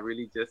that? Did I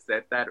really just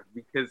said that?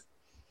 Because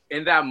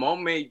in that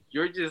moment,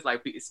 you're just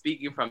like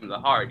speaking from the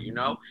heart, you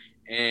know?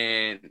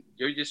 And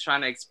you're just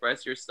trying to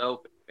express yourself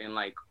and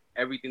like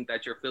everything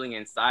that you're feeling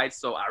inside.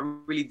 So I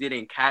really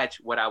didn't catch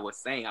what I was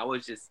saying. I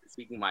was just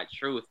speaking my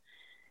truth.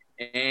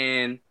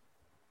 And,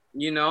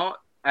 you know,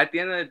 at the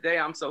end of the day,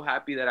 I'm so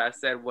happy that I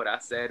said what I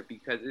said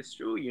because it's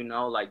true, you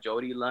know, like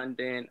Jody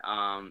London,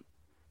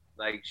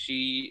 like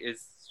she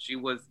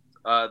was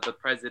the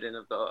president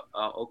of the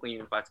Oakland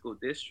Unified School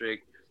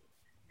District,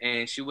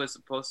 and she was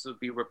supposed to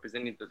be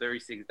representing the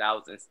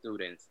 36,000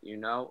 students, you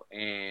know,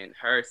 and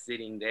her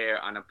sitting there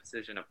on a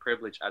position of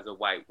privilege as a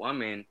white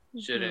woman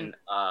shouldn't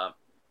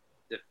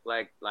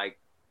deflect like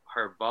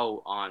her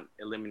vote on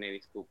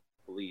eliminating school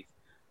police.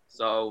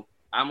 So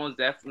I most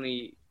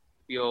definitely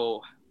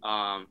feel,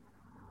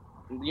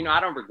 you know, I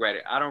don't regret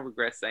it. I don't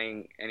regret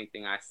saying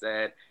anything I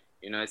said,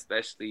 you know,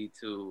 especially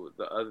to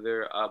the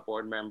other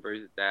board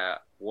members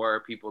that were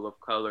people of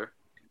color,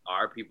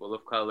 are people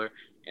of color,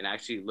 and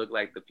actually look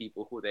like the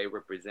people who they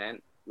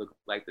represent, look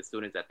like the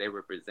students that they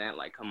represent.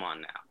 Like, come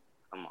on now.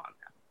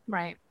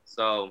 Right.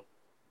 So,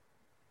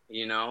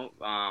 you know,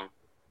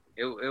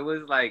 it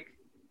was like,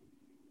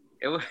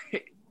 it was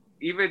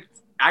even,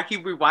 I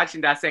keep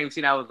rewatching that same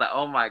scene. I was like,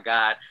 oh my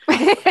God.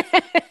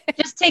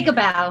 Just take a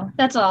bow.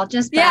 That's all.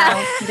 Just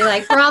bow. And be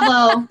like,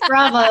 bravo,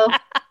 bravo.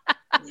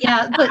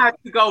 Yeah, but I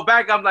have to go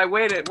back. I'm like,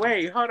 wait,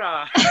 hold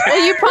on.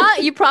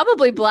 Well, you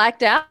probably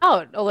blacked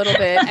out a little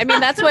bit. I mean,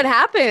 that's what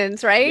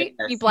happens, right?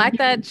 Yes. You black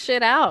that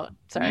shit out.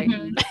 Sorry.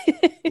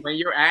 Mm-hmm. When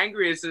you're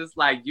angry, it's just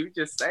like you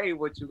just say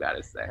what you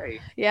gotta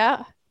say.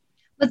 Yeah.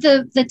 But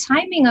the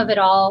timing of it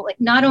all, like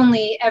not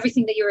only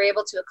everything that you were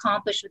able to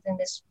accomplish within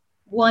this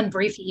one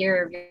brief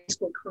year of your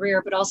school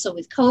career, but also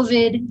with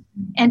COVID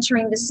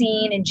entering the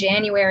scene in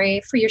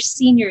January for your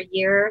senior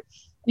year.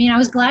 I mean, I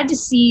was glad to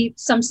see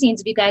some scenes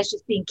of you guys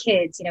just being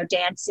kids, you know,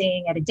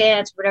 dancing at a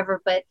dance,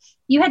 whatever, but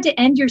you had to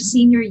end your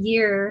senior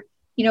year,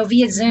 you know,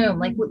 via Zoom,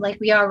 like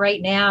we are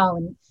right now.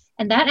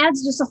 And that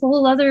adds just a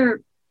whole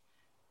other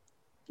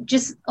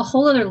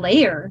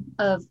layer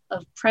of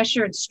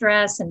pressure and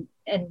stress and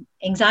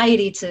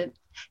anxiety to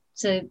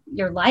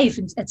your life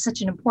at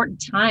such an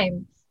important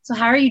time. So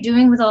how are you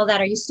doing with all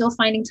that? Are you still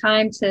finding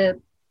time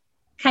to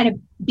kind of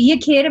be a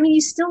kid? I mean,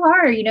 you still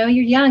are, you know,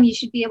 you're young, you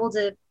should be able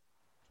to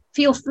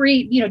feel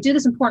free, you know, do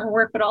this important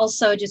work, but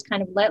also just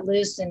kind of let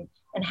loose and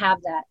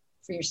have that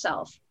for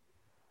yourself.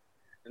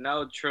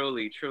 No,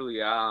 truly.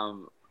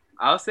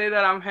 I'll say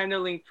that I'm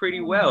handling pretty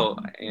well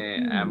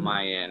at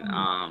my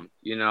end.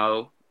 You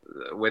know,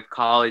 with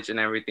college and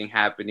everything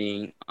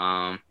happening,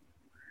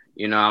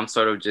 you know, I'm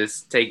sort of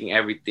just taking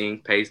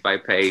everything pace by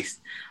pace.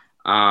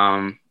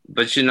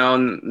 But you know,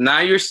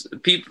 now you're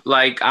people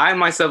like I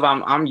myself,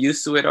 I'm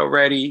used to it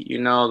already. You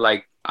know,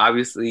 like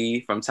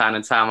obviously from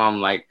time to time,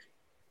 I'm like,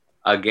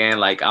 again,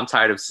 like I'm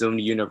tired of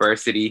SUNY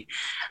University,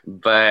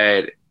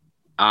 but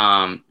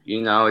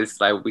you know,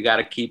 it's like we got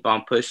to keep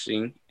on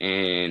pushing,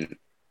 and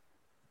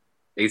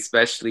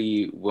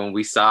especially when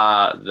we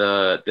saw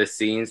the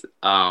scenes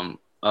of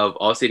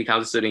all city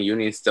council student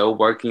unions still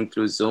working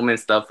through Zoom and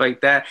stuff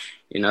like that,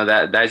 you know,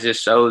 that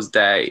just shows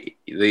that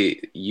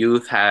the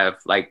youth have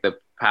like the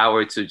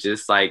power to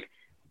just like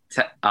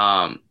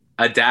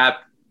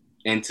adapt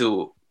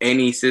into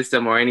any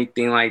system or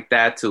anything like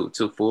that to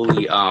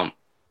fully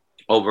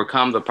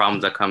overcome the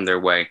problems that come their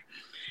way.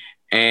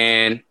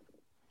 And,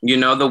 you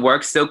know, the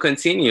work still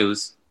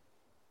continues.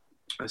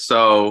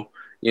 So,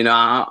 you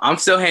know, I'm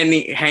still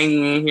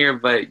hanging in here,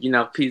 but, you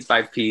know, piece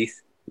by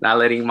piece, not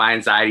letting my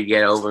anxiety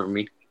get over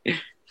me.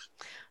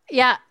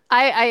 Yeah,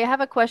 I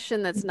have a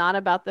question that's not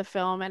about the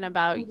film and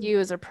about you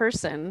as a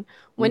person.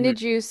 When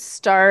did you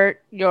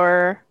start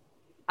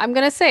I'm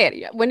going to say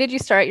it, when did you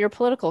start your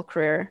political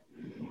career?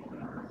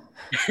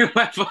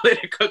 My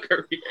political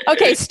career.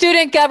 Okay,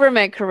 student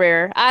government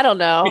career. I don't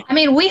know. I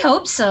mean, we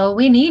hope so.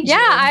 We need you.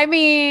 Yeah, I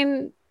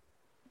mean,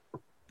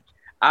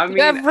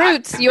 you have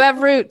roots. You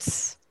have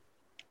roots.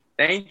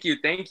 Thank you.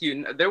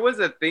 There was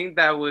a thing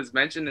that was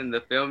mentioned in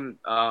the film,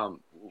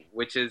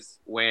 which is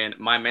when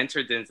my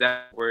mentor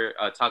Denzel were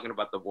talking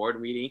about the board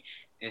meeting,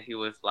 and he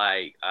was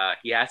like,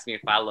 he asked me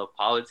if I love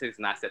politics,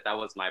 and I said that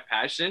was my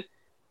passion.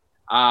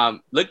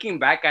 Looking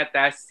back at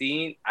that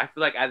scene, I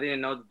feel like I didn't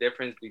know the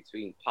difference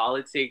between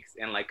politics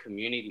and like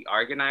community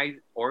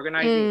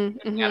organizing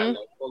at a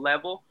local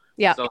level.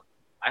 Yeah. So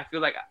I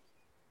feel like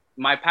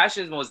my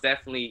passion is most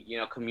definitely, you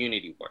know,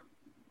 community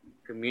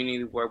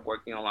work,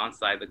 working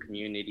alongside the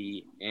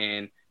community,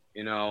 and,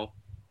 you know,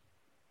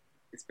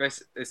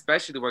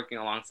 especially working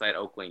alongside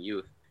Oakland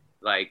youth.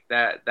 Like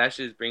that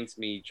just brings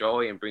me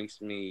joy and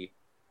brings me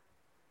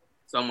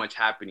so much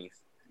happiness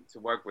to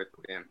work with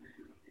them.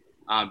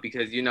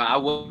 because I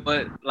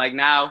was like,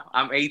 now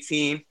I'm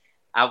 18.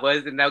 I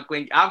was an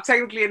Oakland. I'm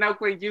technically an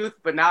Oakland youth,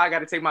 but now I got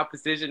to take my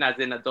position as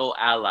an adult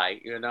ally.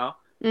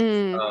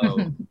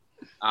 So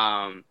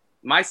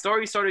my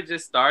story sort of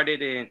just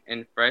started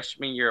in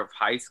freshman year of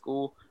high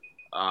school.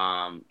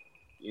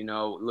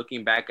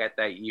 Looking back at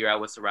that year, I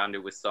was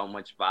surrounded with so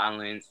much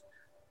violence.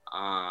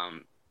 I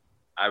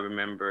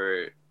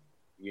remember,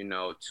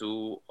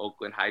 two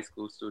Oakland high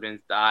school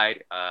students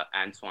died.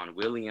 Antoine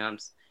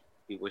Williams,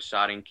 he was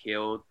shot and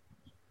killed,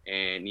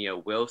 and Nia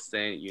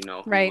Wilson,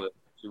 Right.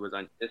 she was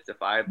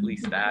unjustifiably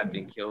stabbed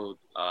and killed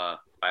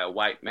by a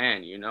white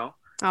man.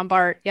 On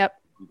BART. Yep.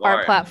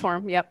 BART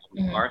platform. Yep.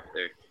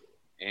 Arthur,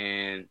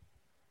 and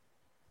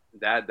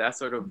that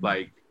sort of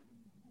like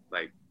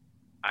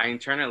I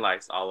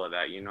internalized all of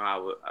that. I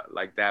would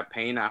like that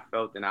pain I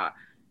felt, and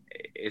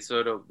it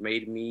sort of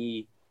made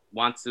me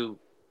want to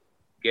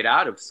get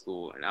out of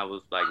school. And I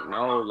was like,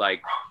 no,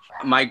 like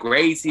my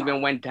grades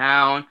even went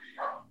down.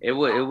 It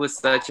was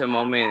such a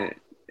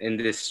moment in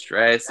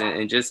distress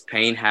and just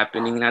pain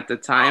happening at the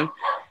time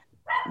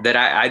that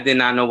I did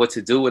not know what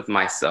to do with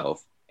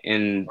myself.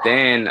 And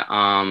then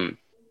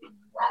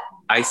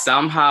I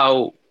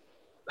somehow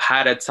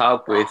had a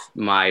talk with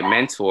my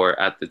mentor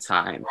at the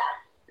time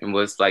and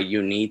was like,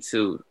 you need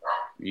to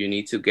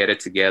get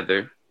it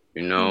together.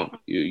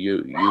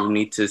 You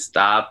need to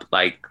stop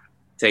like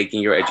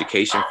taking your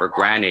education for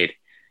granted,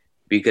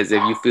 because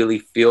if you really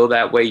feel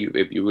that way,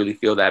 if you really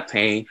feel that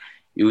pain,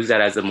 use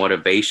that as a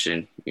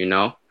motivation,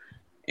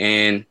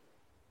 and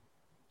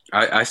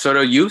I sort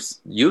of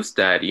used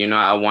that.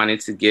 I wanted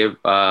to give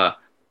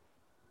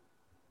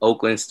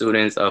Oakland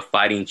students a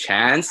fighting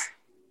chance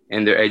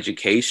in their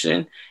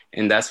education,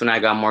 and that's when I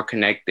got more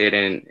connected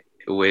and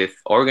with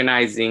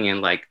organizing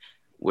and like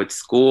with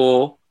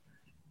school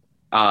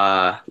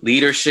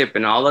leadership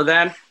and all of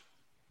that.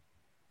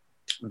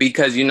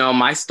 Because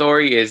my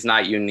story is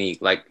not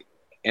unique,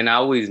 and I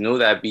always knew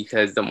that,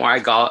 because the more I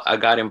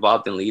got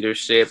involved in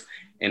leadership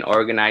and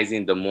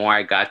organizing, the more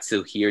I got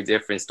to hear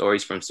different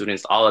stories from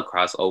students all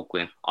across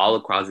Oakland, all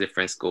across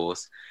different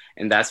schools.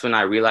 And that's when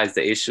I realized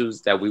the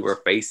issues that we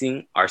were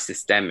facing are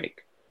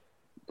systemic.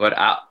 But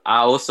I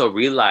also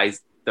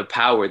realized the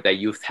power that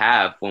youth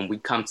have when we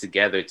come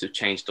together to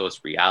change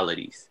those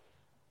realities.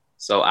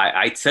 So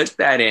I took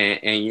that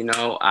and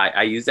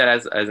I use that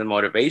as a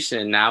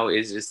motivation. Now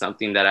it's just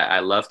something that I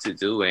love to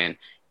do. And,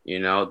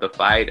 the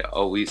fight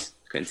always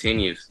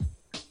continues.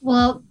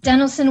 Well,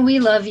 Denelson, we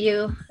love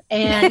you.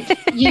 And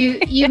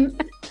you,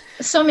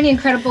 so many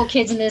incredible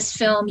kids in this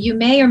film. You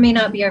may or may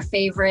not be our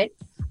favorite,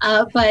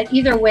 but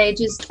either way,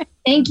 just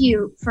thank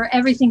you for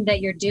everything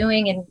that you're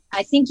doing. And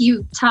I think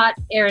you taught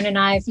Aaron and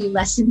I a few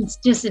lessons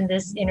just in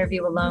this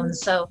interview alone.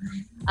 So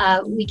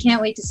we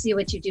can't wait to see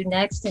what you do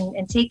next,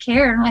 and take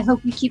care. And I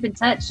hope we keep in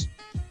touch.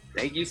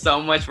 Thank you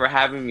so much for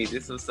having me.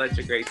 This was such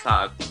a great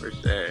talk, for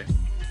sure.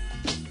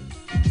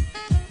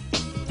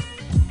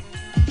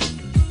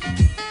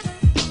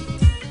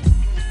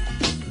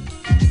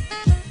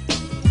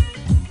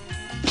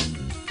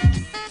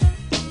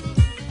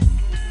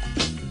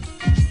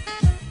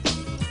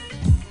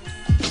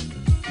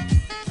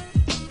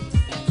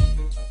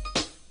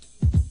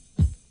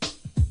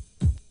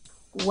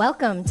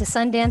 Welcome to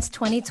Sundance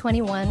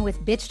 2021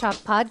 with Bitch Talk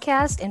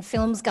Podcast and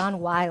Films Gone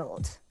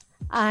Wild.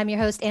 I'm your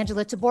host,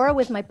 Angela Tabora,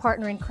 with my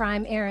partner in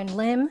crime, Aaron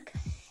Lim.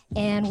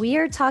 And we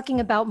are talking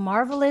about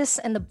Marvelous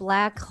and the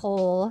Black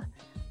Hole.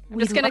 I'm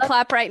just going to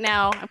clap right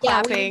now. I'm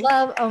clapping.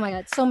 Oh my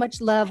God, so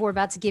much love we're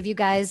about to give you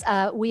guys.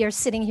 We are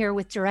sitting here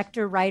with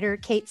director, writer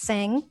Kate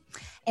Tsang,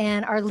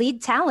 and our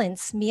lead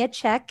talents, Mia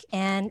Check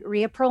and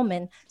Rhea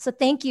Perlman. So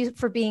thank you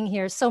for being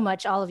here so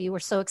much, all of you. We're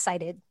so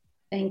excited.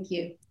 Thank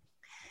you.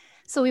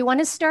 So we want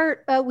to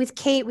start with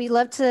Kate. We'd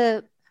love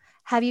to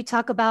have you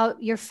talk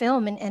about your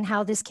film and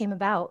how this came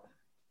about.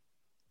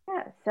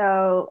 Yeah,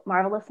 so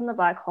Marvelous in the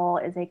Black Hole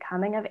is a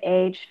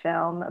coming-of-age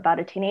film about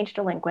a teenage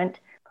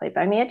delinquent, played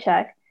by Mia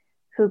Check,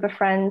 who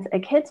befriends a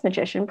kids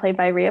magician, played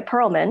by Rhea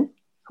Perlman,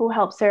 who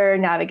helps her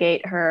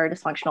navigate her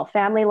dysfunctional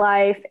family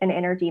life and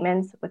inner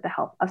demons with the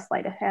help of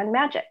sleight of hand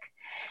magic.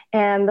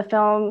 And the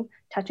film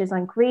touches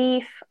on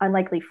grief,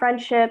 unlikely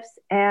friendships,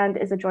 and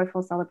is a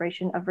joyful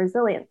celebration of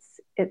resilience.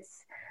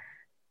 It's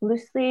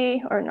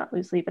loosely, or not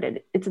loosely, but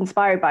it's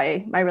inspired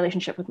by my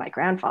relationship with my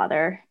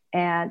grandfather.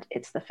 And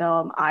it's the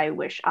film I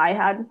wish I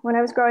had when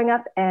I was growing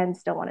up and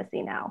still want to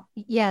see now.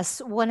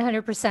 Yes,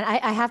 100%.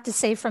 I have to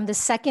say, from the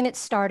second it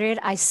started,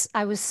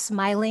 I was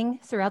smiling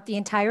throughout the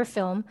entire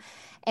film.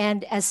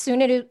 And as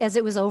soon as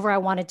it was over, I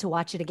wanted to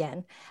watch it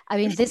again. I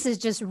mean, this is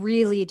just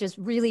really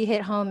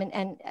hit home.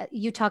 And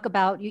you talk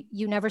about,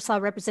 you never saw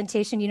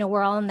representation.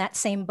 We're all in that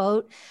same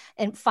boat.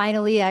 And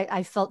finally,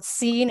 I felt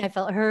seen, I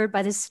felt heard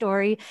by this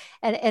story.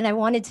 And I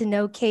wanted to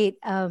know, Kate,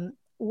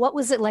 what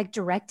was it like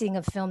directing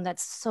a film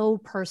that's so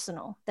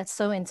personal, that's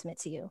so intimate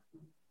to you?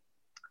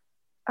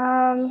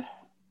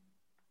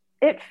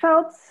 It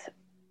felt,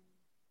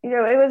 it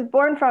was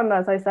born from,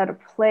 as I said, a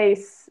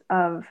place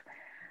of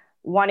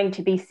wanting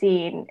to be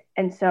seen.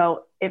 And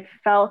so it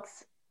felt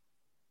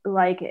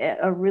like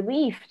a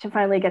relief to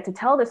finally get to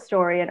tell this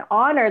story, an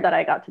honor that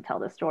I got to tell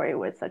this story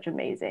with such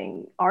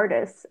amazing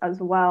artists as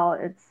well.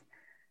 It's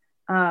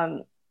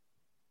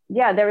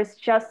yeah, there was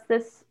just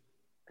this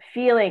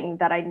feeling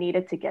that I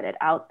needed to get it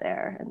out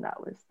there, and that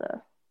was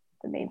the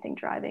main thing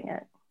driving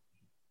it.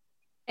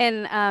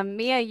 And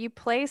Mia, you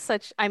play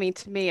such, I mean,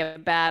 to me, a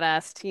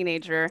badass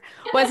teenager.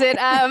 Was it,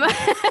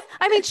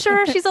 I mean,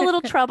 sure, she's a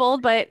little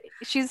troubled, but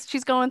she's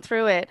going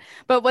through it.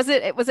 But was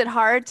it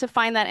hard to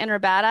find that inner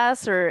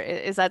badass, or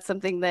is that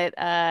something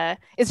that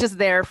is just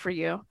there for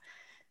you?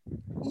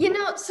 You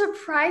know,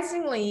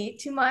 surprisingly,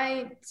 to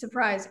my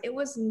surprise, it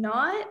was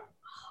not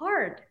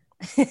hard.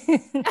 I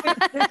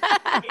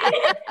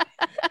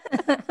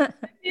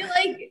feel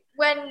like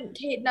when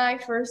Kate and I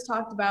first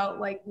talked about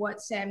like what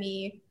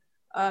Sammy,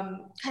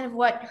 kind of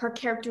what her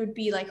character would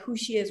be, like who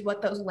she is,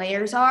 what those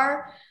layers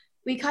are,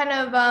 we kind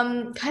of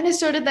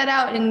sorted that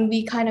out, and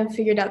we kind of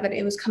figured out that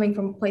it was coming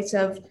from a place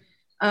of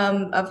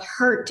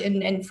hurt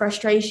and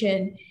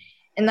frustration,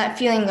 and that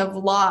feeling of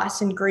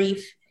loss and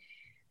grief.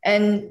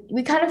 And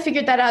we kind of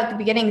figured that out at the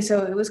beginning,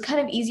 so it was kind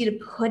of easy to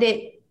put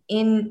it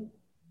in,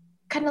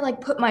 kind of like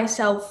put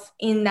myself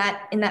in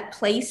that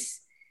place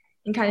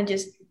and kind of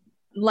just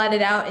let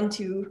it out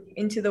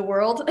into the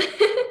world.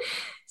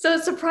 So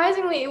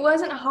surprisingly, it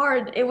wasn't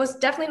hard. It was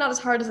definitely not as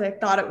hard as I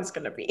thought it was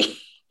going to be.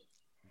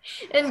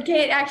 And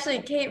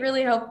Kate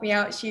really helped me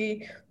out.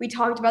 We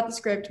talked about the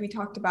script. We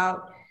talked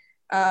about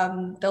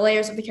the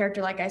layers of the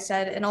character, like I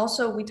said, and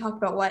also we talked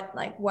about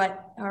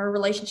what our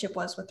relationship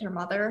was with her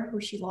mother, who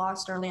she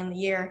lost early in the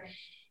year,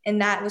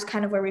 and that was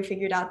kind of where we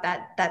figured out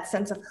that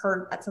sense of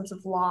hurt, that sense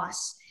of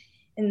loss,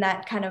 and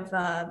that kind of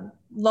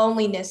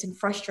loneliness and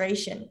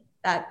frustration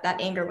that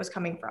anger was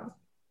coming from.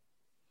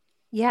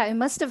 Yeah, it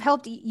must have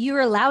helped. You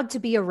were allowed to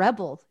be a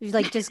rebel. You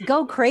like just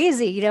go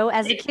crazy, you know,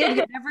 as a kid,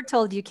 you're never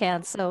told you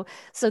can. So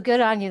good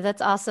on you. That's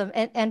awesome.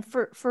 And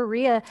for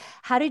Rhea,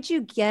 how did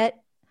you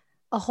get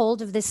a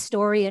hold of this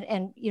story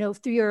and you know,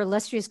 through your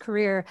illustrious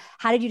career,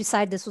 how did you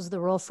decide this was the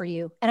role for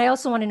you? And I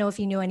also want to know if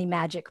you knew any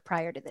magic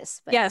prior to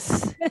this. But.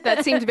 Yes,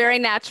 that seemed very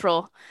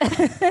natural.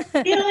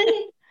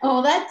 Really?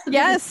 Oh, that's the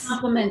Yes. biggest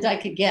compliment I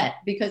could get,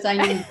 because I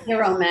knew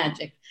zero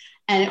magic.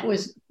 And it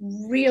was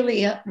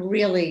really,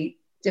 really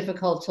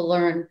difficult to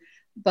learn,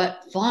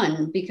 but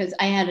fun, because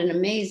I had an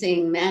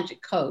amazing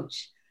magic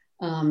coach,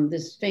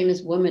 this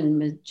famous woman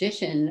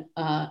magician,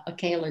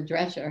 Akela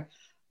Drescher,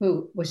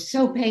 who was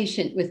so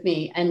patient with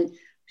me. And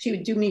she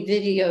would do me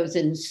videos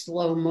in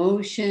slow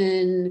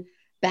motion,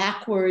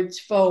 backwards,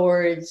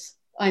 forwards.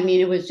 I mean,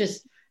 it was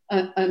just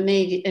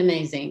amazing.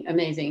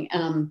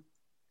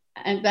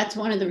 And that's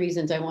one of the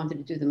reasons I wanted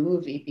to do the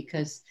movie,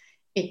 because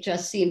it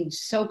just seemed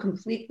so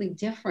completely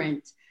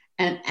different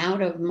and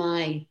out of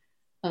my,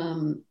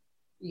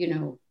 you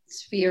know,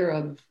 sphere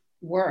of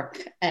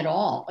work at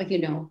all, you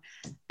know,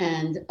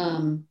 and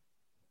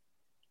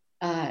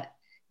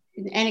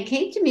it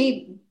came to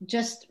me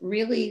just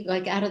really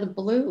like out of the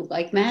blue,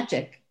 like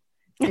magic.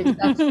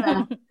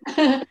 I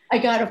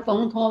got a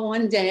phone call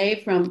one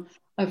day from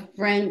a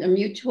friend, a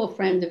mutual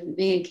friend of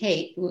me and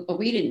Kate.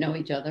 We didn't know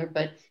each other,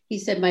 but he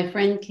said, my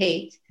friend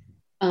Kate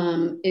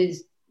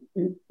is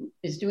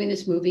doing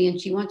this movie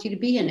and she wants you to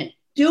be in it.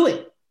 Do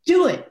it.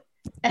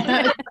 And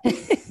I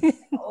was like,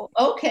 oh,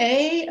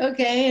 okay.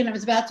 And I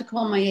was about to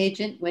call my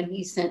agent when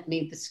he sent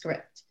me the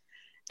script,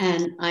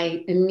 and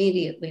I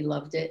immediately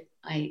loved it.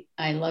 I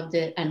loved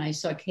it. And I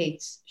saw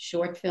Kate's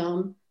short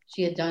film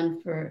she had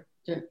done for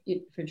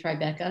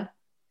Tribeca.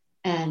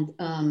 And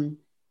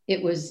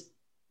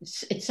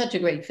it's such a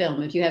great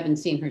film. If you haven't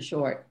seen her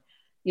short,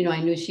 you know,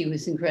 I knew she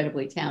was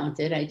incredibly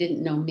talented. I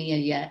didn't know Mia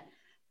yet,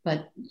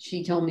 but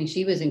she told me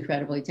she was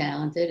incredibly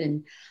talented.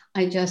 And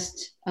I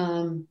just,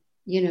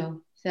 you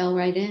know, fell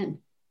right in.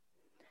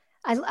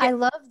 I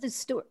love the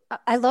story.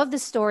 I love the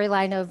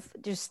storyline of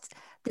just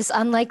this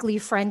unlikely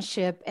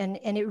friendship, and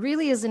it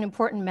really is an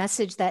important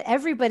message that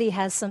everybody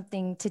has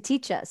something to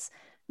teach us,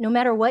 no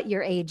matter what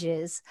your age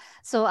is.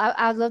 So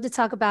I'd love to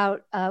talk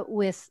about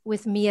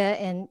with Mia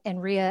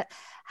and Rhea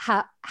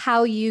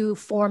how you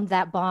formed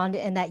that bond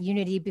and that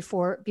unity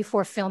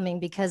before filming,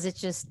 because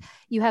it's just,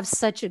 you have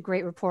such a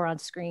great rapport on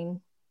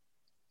screen.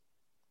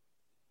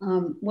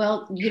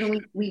 Well, you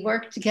know, we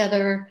worked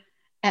together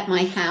at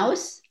my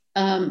house,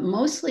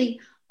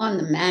 mostly on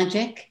the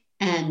magic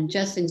and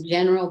just in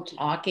general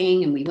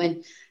talking. And we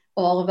went,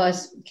 all of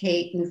us,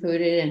 Kate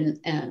included,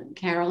 and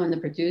Carolyn, the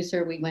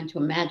producer, we went to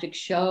a magic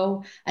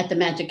show at the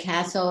Magic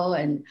Castle.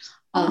 And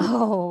yes.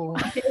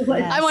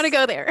 I want to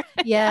go there.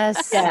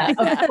 Yes. Yeah,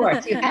 of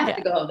course, you have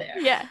to go there.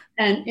 Yeah.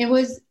 And it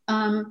was,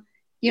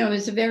 you know, it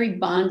was a very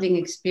bonding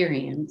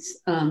experience,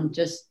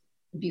 just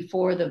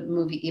before the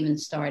movie even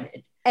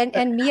started.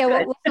 And Mia,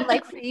 what was it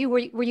like for you?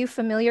 Were you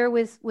familiar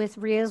with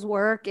Rhea's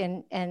work,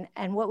 and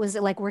what was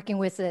it like working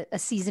with a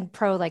seasoned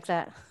pro like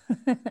that?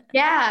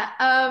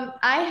 Yeah,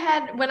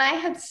 when I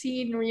had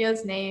seen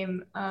Rhea's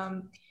name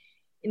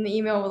in the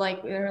email,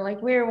 like they were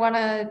like, we want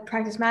to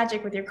practice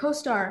magic with your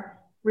co-star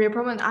Rhea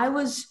Perlman. I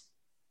was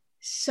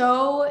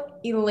so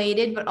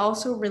elated, but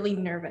also really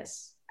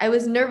nervous. I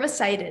was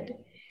nervous-sighted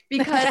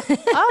because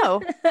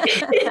Oh,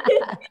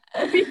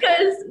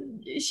 because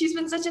she's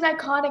been such an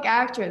iconic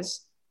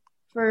actress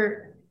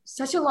for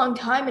such a long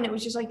time, and it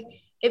was just like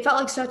it felt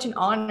like such an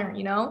honor,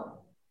 you know.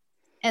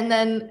 And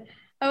then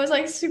I was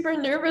like super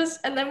nervous,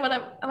 and then when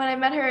I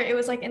met her, it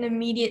was like an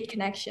immediate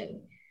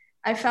connection.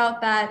 I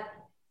felt that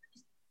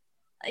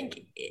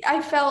like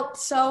I felt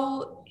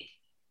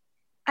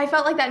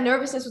like that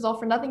nervousness was all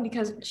for nothing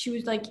because she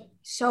was like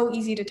so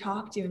easy to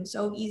talk to and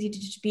so easy to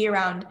just be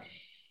around.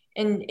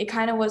 And it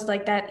kind of was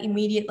like that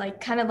immediate, like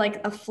kind of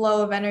like a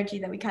flow of energy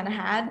that we kind of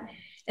had.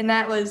 And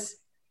that was,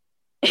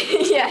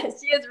 yeah,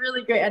 she has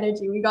really great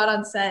energy. We got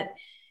on set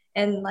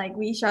and like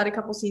we shot a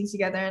couple scenes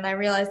together, and I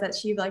realized that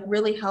she like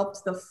really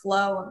helped the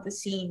flow of the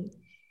scene,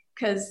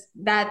 because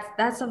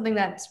that's something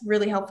that's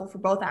really helpful for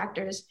both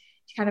actors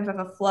to kind of have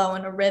a flow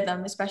and a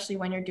rhythm, especially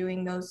when you're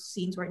doing those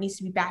scenes where it needs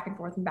to be back and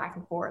forth and back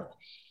and forth.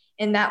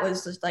 And that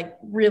was just like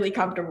really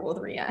comfortable with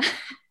Rhea.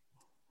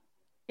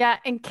 yeah.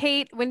 And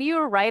Kate, when you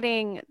were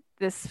writing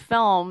this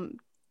film,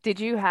 did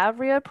you have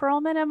Rhea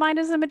Perlman in mind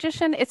as a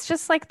magician? It's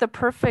just like the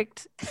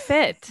perfect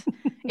fit.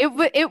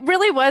 It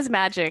really was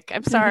magic.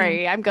 I'm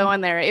sorry, I'm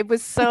going there. It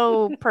was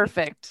so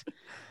perfect.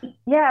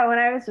 Yeah, when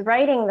I was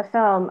writing the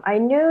film, I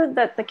knew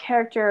that the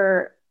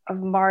character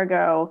of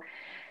Margot,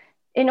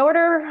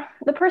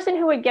 the person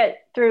who would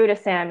get through to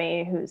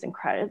Sammy, who's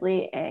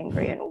incredibly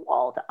angry and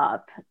walled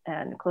up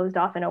and closed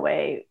off in a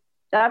way,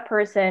 that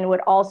person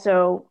would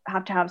also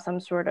have to have some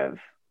sort of,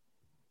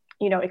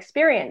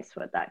 experience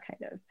with that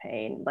kind of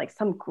pain, like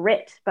some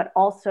grit, but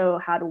also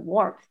had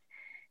warmth.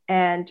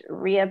 And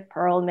Rhea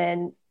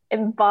Perlman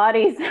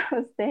embodies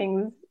those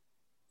things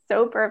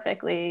so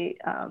perfectly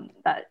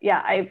that, yeah,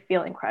 I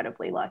feel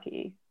incredibly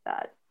lucky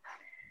that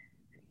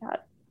I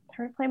got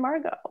her to play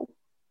Margot.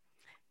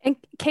 And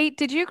Kate,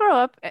 did you grow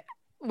up?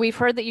 We've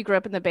heard that you grew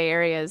up in the Bay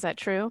Area. Is that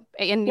true?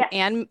 Yes.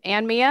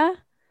 And Mia?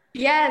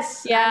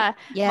 Yes. Yeah.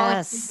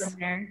 Yes.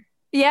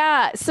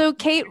 Yeah. So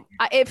Kate,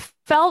 it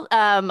felt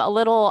a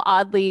little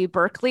oddly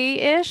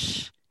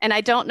Berkeley-ish. And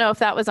I don't know if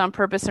that was on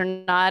purpose or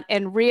not.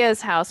 And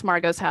Rhea's house,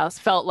 Margot's house,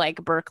 felt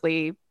like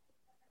Berkeley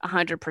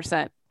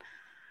 100%.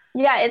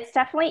 Yeah, it's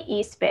definitely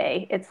East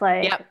Bay. It's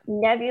like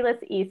nebulous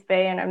East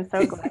Bay. And I'm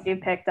so glad you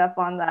picked up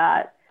on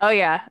that. Oh,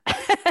 yeah.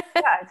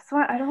 Yeah,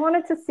 I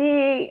wanted to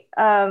see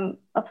a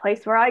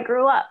place where I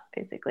grew up,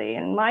 basically,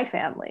 and my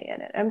family.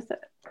 And it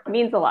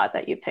means a lot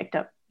that you picked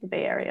up the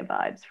Bay Area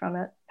vibes from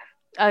it.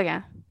 Oh,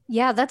 yeah.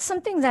 Yeah, that's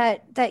something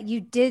that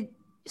you did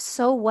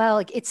so well.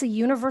 Like, it's a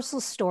universal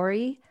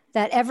story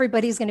that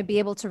everybody's going to be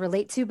able to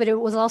relate to, but it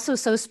was also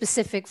so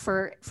specific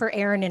for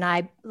Erin and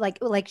I.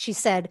 Like she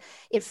said,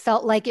 it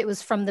felt like it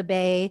was from the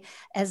Bay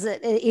as an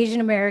Asian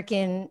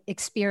American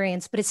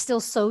experience, but it's still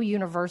so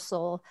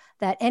universal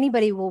that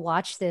anybody will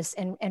watch this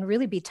and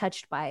really be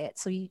touched by it.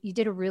 So you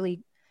did a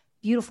really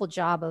beautiful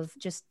job of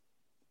just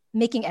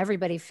making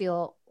everybody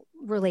feel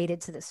related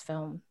to this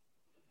film.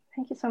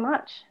 Thank you so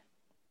much.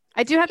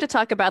 I do have to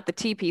talk about the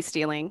TP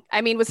stealing. I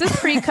mean, was this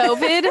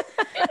pre-COVID? Because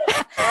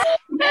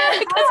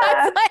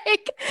that's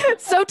like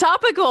so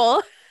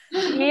topical.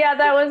 Yeah,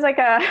 that was like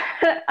a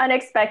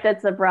unexpected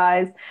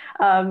surprise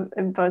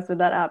in post when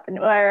that happened.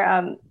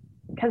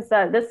 Because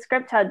this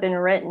script had been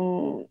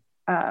written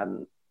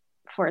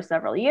for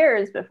several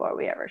years before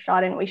we ever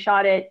shot it. And we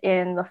shot it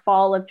in the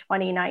fall of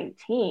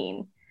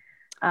 2019.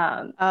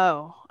 And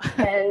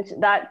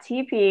that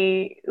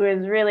TP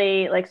was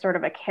really like sort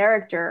of a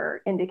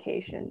character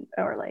indication,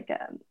 or like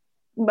a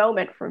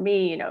moment for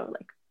me,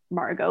 like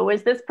Margot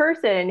was this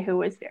person who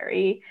was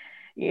very,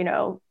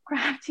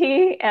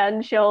 crafty,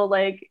 and she'll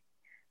like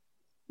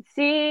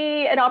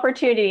see an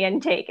opportunity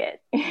and take it.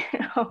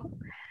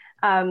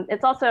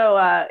 It's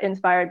also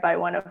inspired by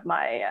one of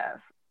my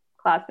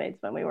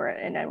classmates when we were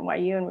in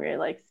NYU, and we were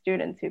like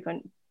students who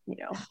couldn't,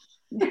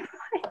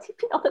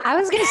 I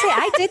was going to say,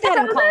 I did that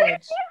in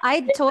college.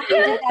 I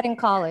totally did that in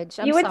college.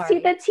 You would see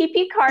the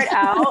TP card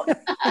out,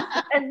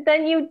 and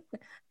then you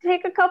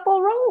take a couple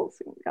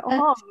rolls and go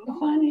home. So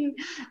funny.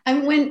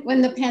 And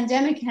when the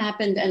pandemic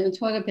happened and the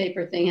toilet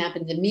paper thing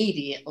happened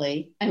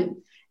immediately, and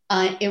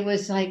it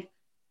was like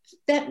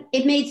that.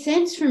 It made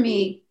sense for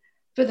me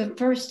for the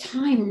first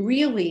time,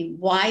 really,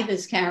 why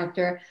this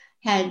character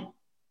had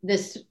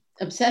this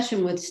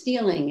obsession with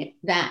stealing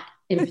that.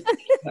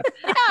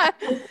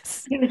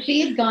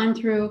 She had gone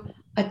through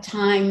a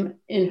time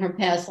in her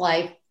past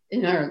life,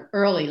 in her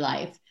early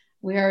life,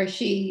 where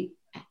she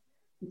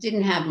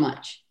didn't have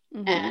much.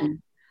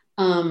 And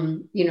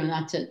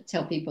not to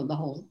tell people the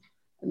whole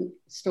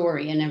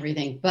story and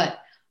everything,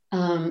 but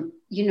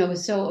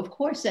so of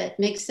course that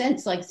makes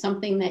sense, like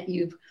something that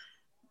you've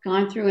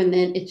gone through, and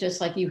then it's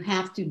just like you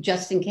have to,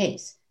 just in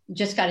case, you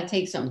just got to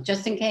take some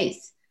just in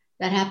case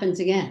that happens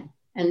again.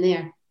 And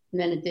then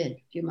it did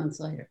a few months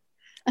later.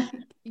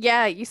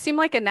 Yeah, you seem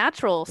like a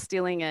natural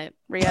stealing it,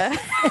 Rhea.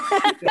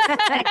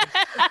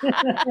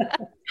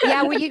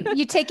 Yeah, were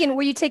you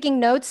taking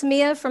notes,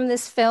 Mia, from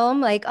this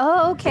film? Like,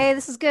 oh, okay,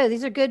 this is good.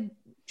 These are good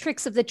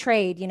tricks of the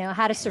trade,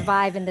 how to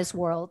survive in this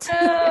world.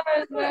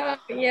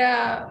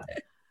 Yeah.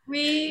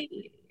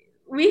 We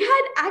we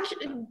had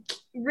actually,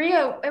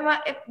 Ria,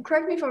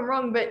 correct me if I'm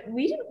wrong, but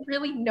we didn't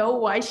really know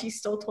why she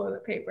stole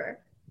toilet paper.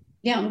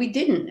 Yeah, we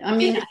didn't. I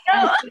mean,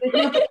 there's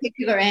no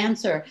particular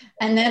answer.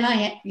 And then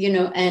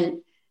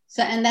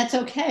and that's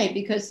okay,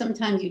 because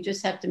sometimes you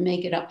just have to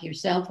make it up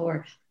yourself,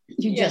 or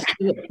you just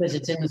do it because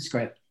it's in the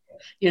script,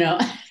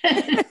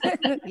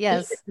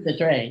 Yes. The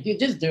trade, you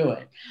just do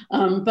it.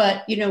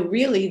 But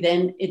really,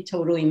 then it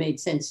totally made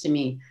sense to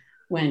me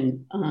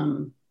when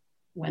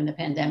the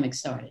pandemic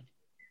started.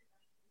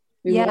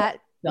 We Yeah.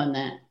 done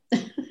that.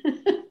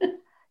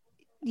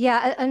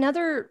 Yeah.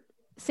 Another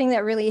thing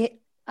that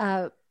really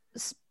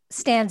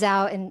stands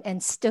out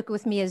and stuck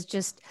with me is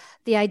just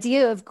the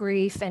idea of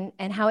grief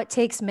and how it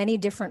takes many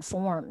different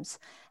forms,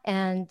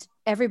 and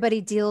everybody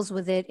deals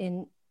with it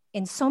in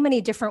so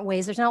many different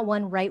ways. There's not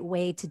one right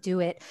way to do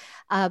it,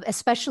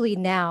 especially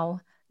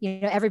now.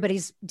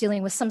 Everybody's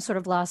dealing with some sort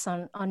of loss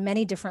on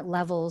many different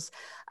levels.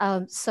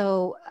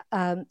 So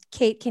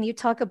Kate, can you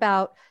talk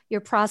about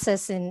your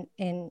process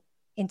in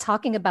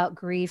talking about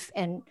grief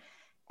and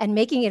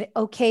making it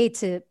okay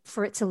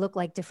for it to look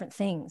like different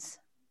things?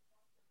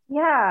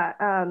 Yeah.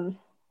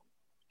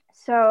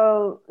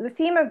 So the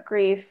theme of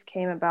grief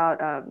came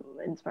about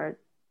inspired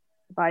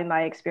by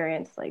my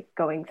experience, like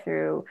going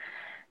through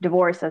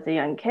divorce as a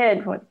young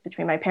kid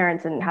between my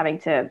parents and having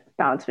to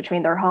bounce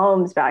between their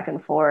homes back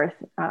and forth,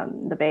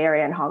 the Bay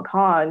Area and Hong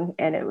Kong.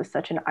 And it was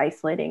such an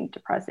isolating,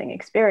 depressing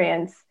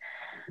experience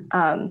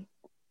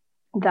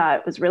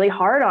that was really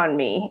hard on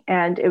me.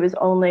 And it was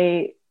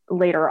only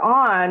later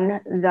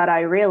on that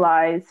I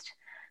realized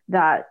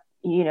that,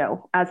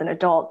 as an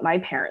adult, my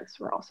parents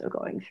were also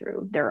going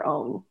through their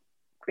own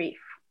grief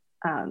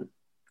and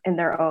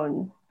their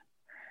own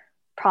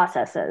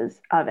processes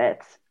of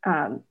it,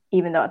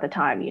 even though at the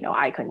time,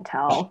 I couldn't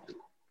tell.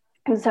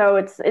 And so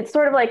it's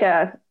sort of like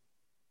a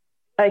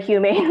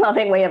humane,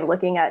 loving way of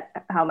looking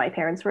at how my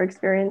parents were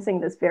experiencing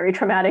this very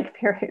traumatic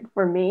period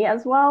for me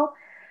as well.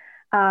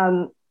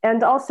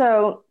 And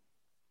also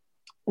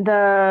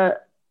the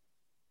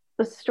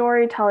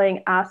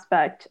storytelling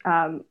aspect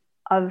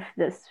of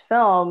this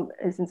film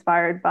is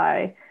inspired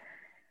by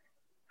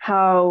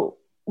how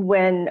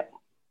when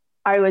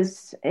I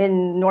was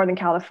in Northern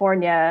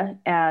California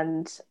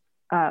and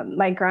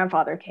my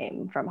grandfather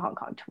came from Hong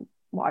Kong to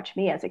watch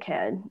me as a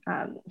kid,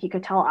 he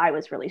could tell I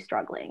was really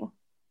struggling.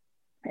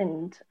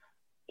 And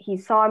he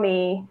saw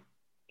me,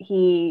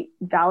 he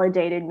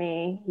validated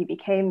me, he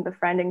became the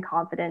friend and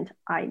confidant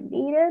I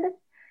needed.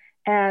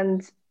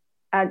 And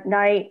at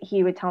night,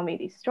 he would tell me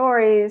these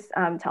stories,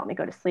 tell me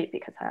go to sleep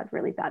because I had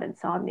really bad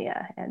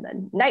insomnia and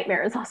then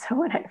nightmares also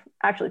when I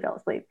actually fell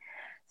asleep.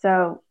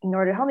 So in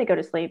order to help me go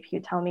to sleep, he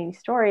would tell me these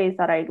stories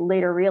that I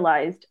later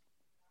realized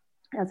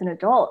as an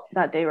adult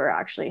that they were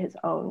actually his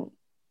own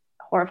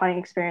horrifying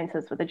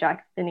experiences with the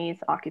Japanese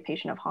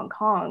occupation of Hong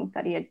Kong,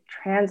 that he had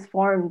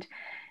transformed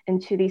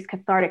into these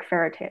cathartic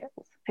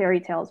fairy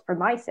tales for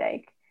my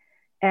sake.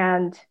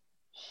 And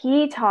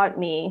he taught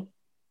me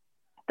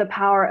the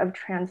power of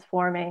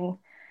transforming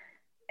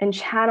and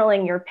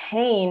channeling your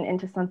pain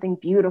into something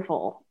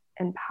beautiful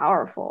and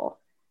powerful.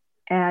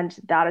 And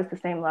that is the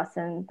same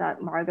lesson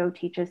that Margot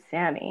teaches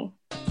Sammy.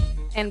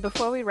 And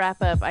before we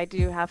wrap up, I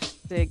do have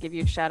to give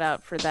you a shout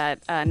out for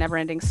that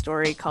Neverending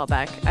Story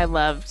callback. I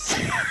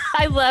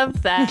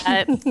loved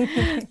that.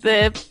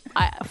 The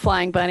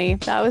Flying Bunny.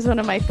 That was one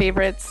of my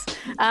favorites.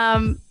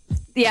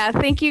 Yeah,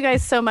 thank you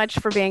guys so much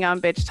for being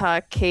on Bitch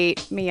Talk,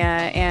 Kate, Mia,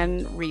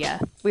 and Ria.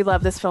 We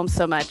love this film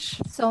so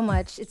much. So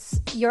much.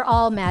 You're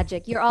all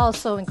magic. You're all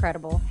so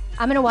incredible.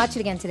 I'm going to watch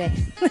it again today.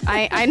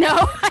 I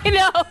know.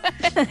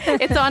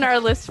 It's on our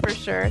list for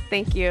sure.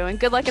 Thank you. And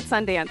good luck at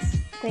Sundance.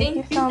 Thank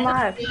you so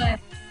much.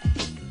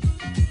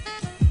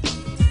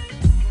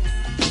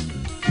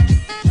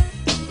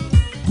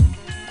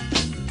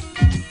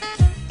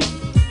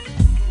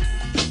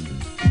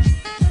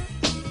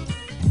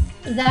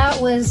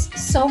 That was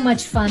so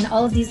much fun,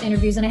 all of these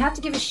interviews. And I have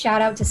to give a shout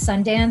out to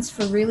Sundance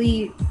for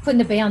really putting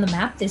the Bay on the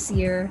map this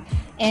year,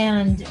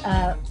 and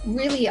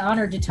really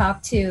honored to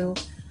talk to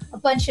a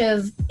bunch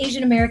of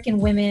Asian American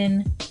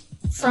women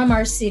from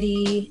our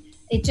city.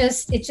 It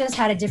just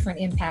had a different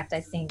impact,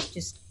 I think.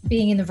 Just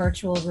being in the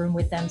virtual room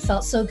with them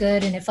felt so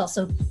good, and it felt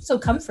so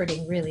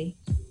comforting, really.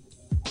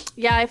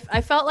 Yeah,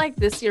 I felt like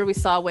this year we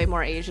saw way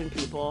more Asian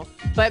people,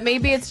 but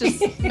maybe it's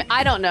just,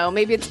 I don't know.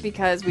 Maybe it's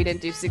because we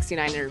didn't do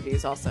 69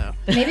 interviews also.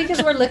 Maybe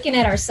because we're looking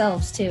at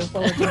ourselves too.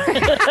 While we're doing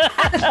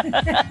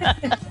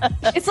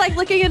It's like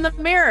looking in the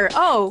mirror.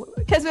 Oh,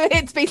 because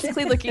it's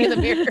basically looking in the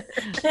mirror.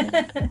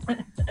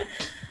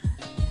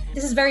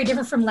 This is very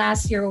different from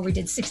last year where we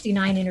did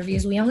 69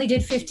 interviews. We only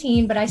did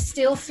 15, but I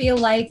still feel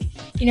like,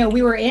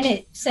 we were in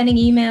it, sending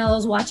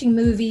emails, watching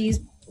movies,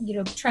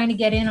 trying to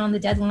get in on the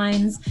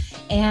deadlines.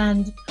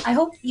 And I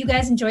hope you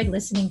guys enjoyed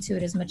listening to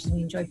it as much as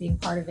we enjoyed being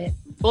part of it.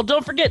 Well,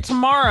 don't forget,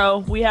 tomorrow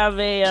we have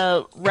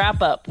a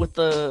wrap up with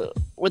the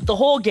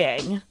whole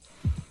gang.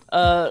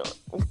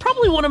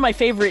 Probably one of my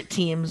favorite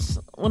teams,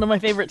 one of my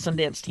favorite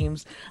Sundance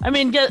teams. I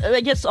mean,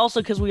 I guess also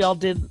because we all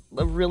did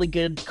a really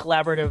good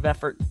collaborative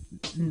effort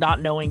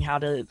not knowing how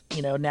to,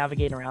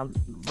 navigate around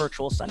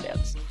virtual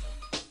Sundance.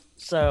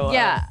 So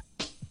yeah,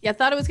 I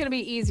thought it was going to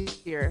be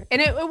easier,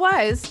 and it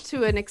was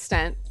to an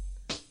extent,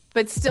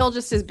 but still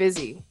just as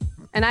busy.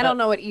 And I don't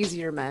know what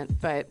easier meant,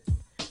 but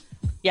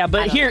yeah,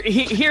 but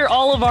hear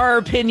all of our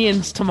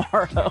opinions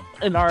tomorrow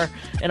in our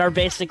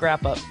basic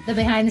wrap up. The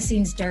behind the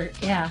scenes dirt,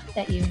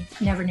 that you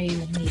never knew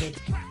you needed.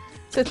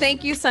 So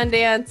thank you,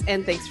 Sundance,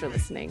 and thanks for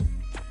listening.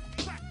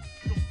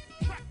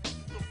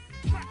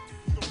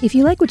 If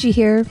you like what you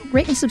hear,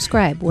 rate and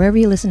subscribe wherever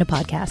you listen to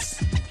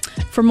podcasts.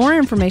 For more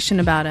information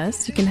about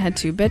us, you can head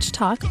to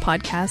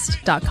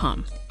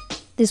bitchtalkpodcast.com.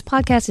 This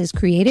podcast is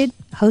created,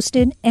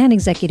 hosted, and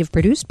executive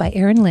produced by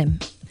Erin Lim.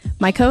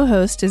 My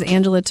co-host is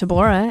Angela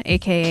Tabora,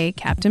 aka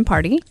Captain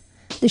Party.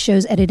 The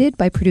show's edited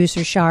by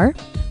producer Shar.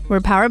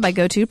 We're powered by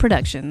GoTo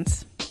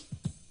Productions.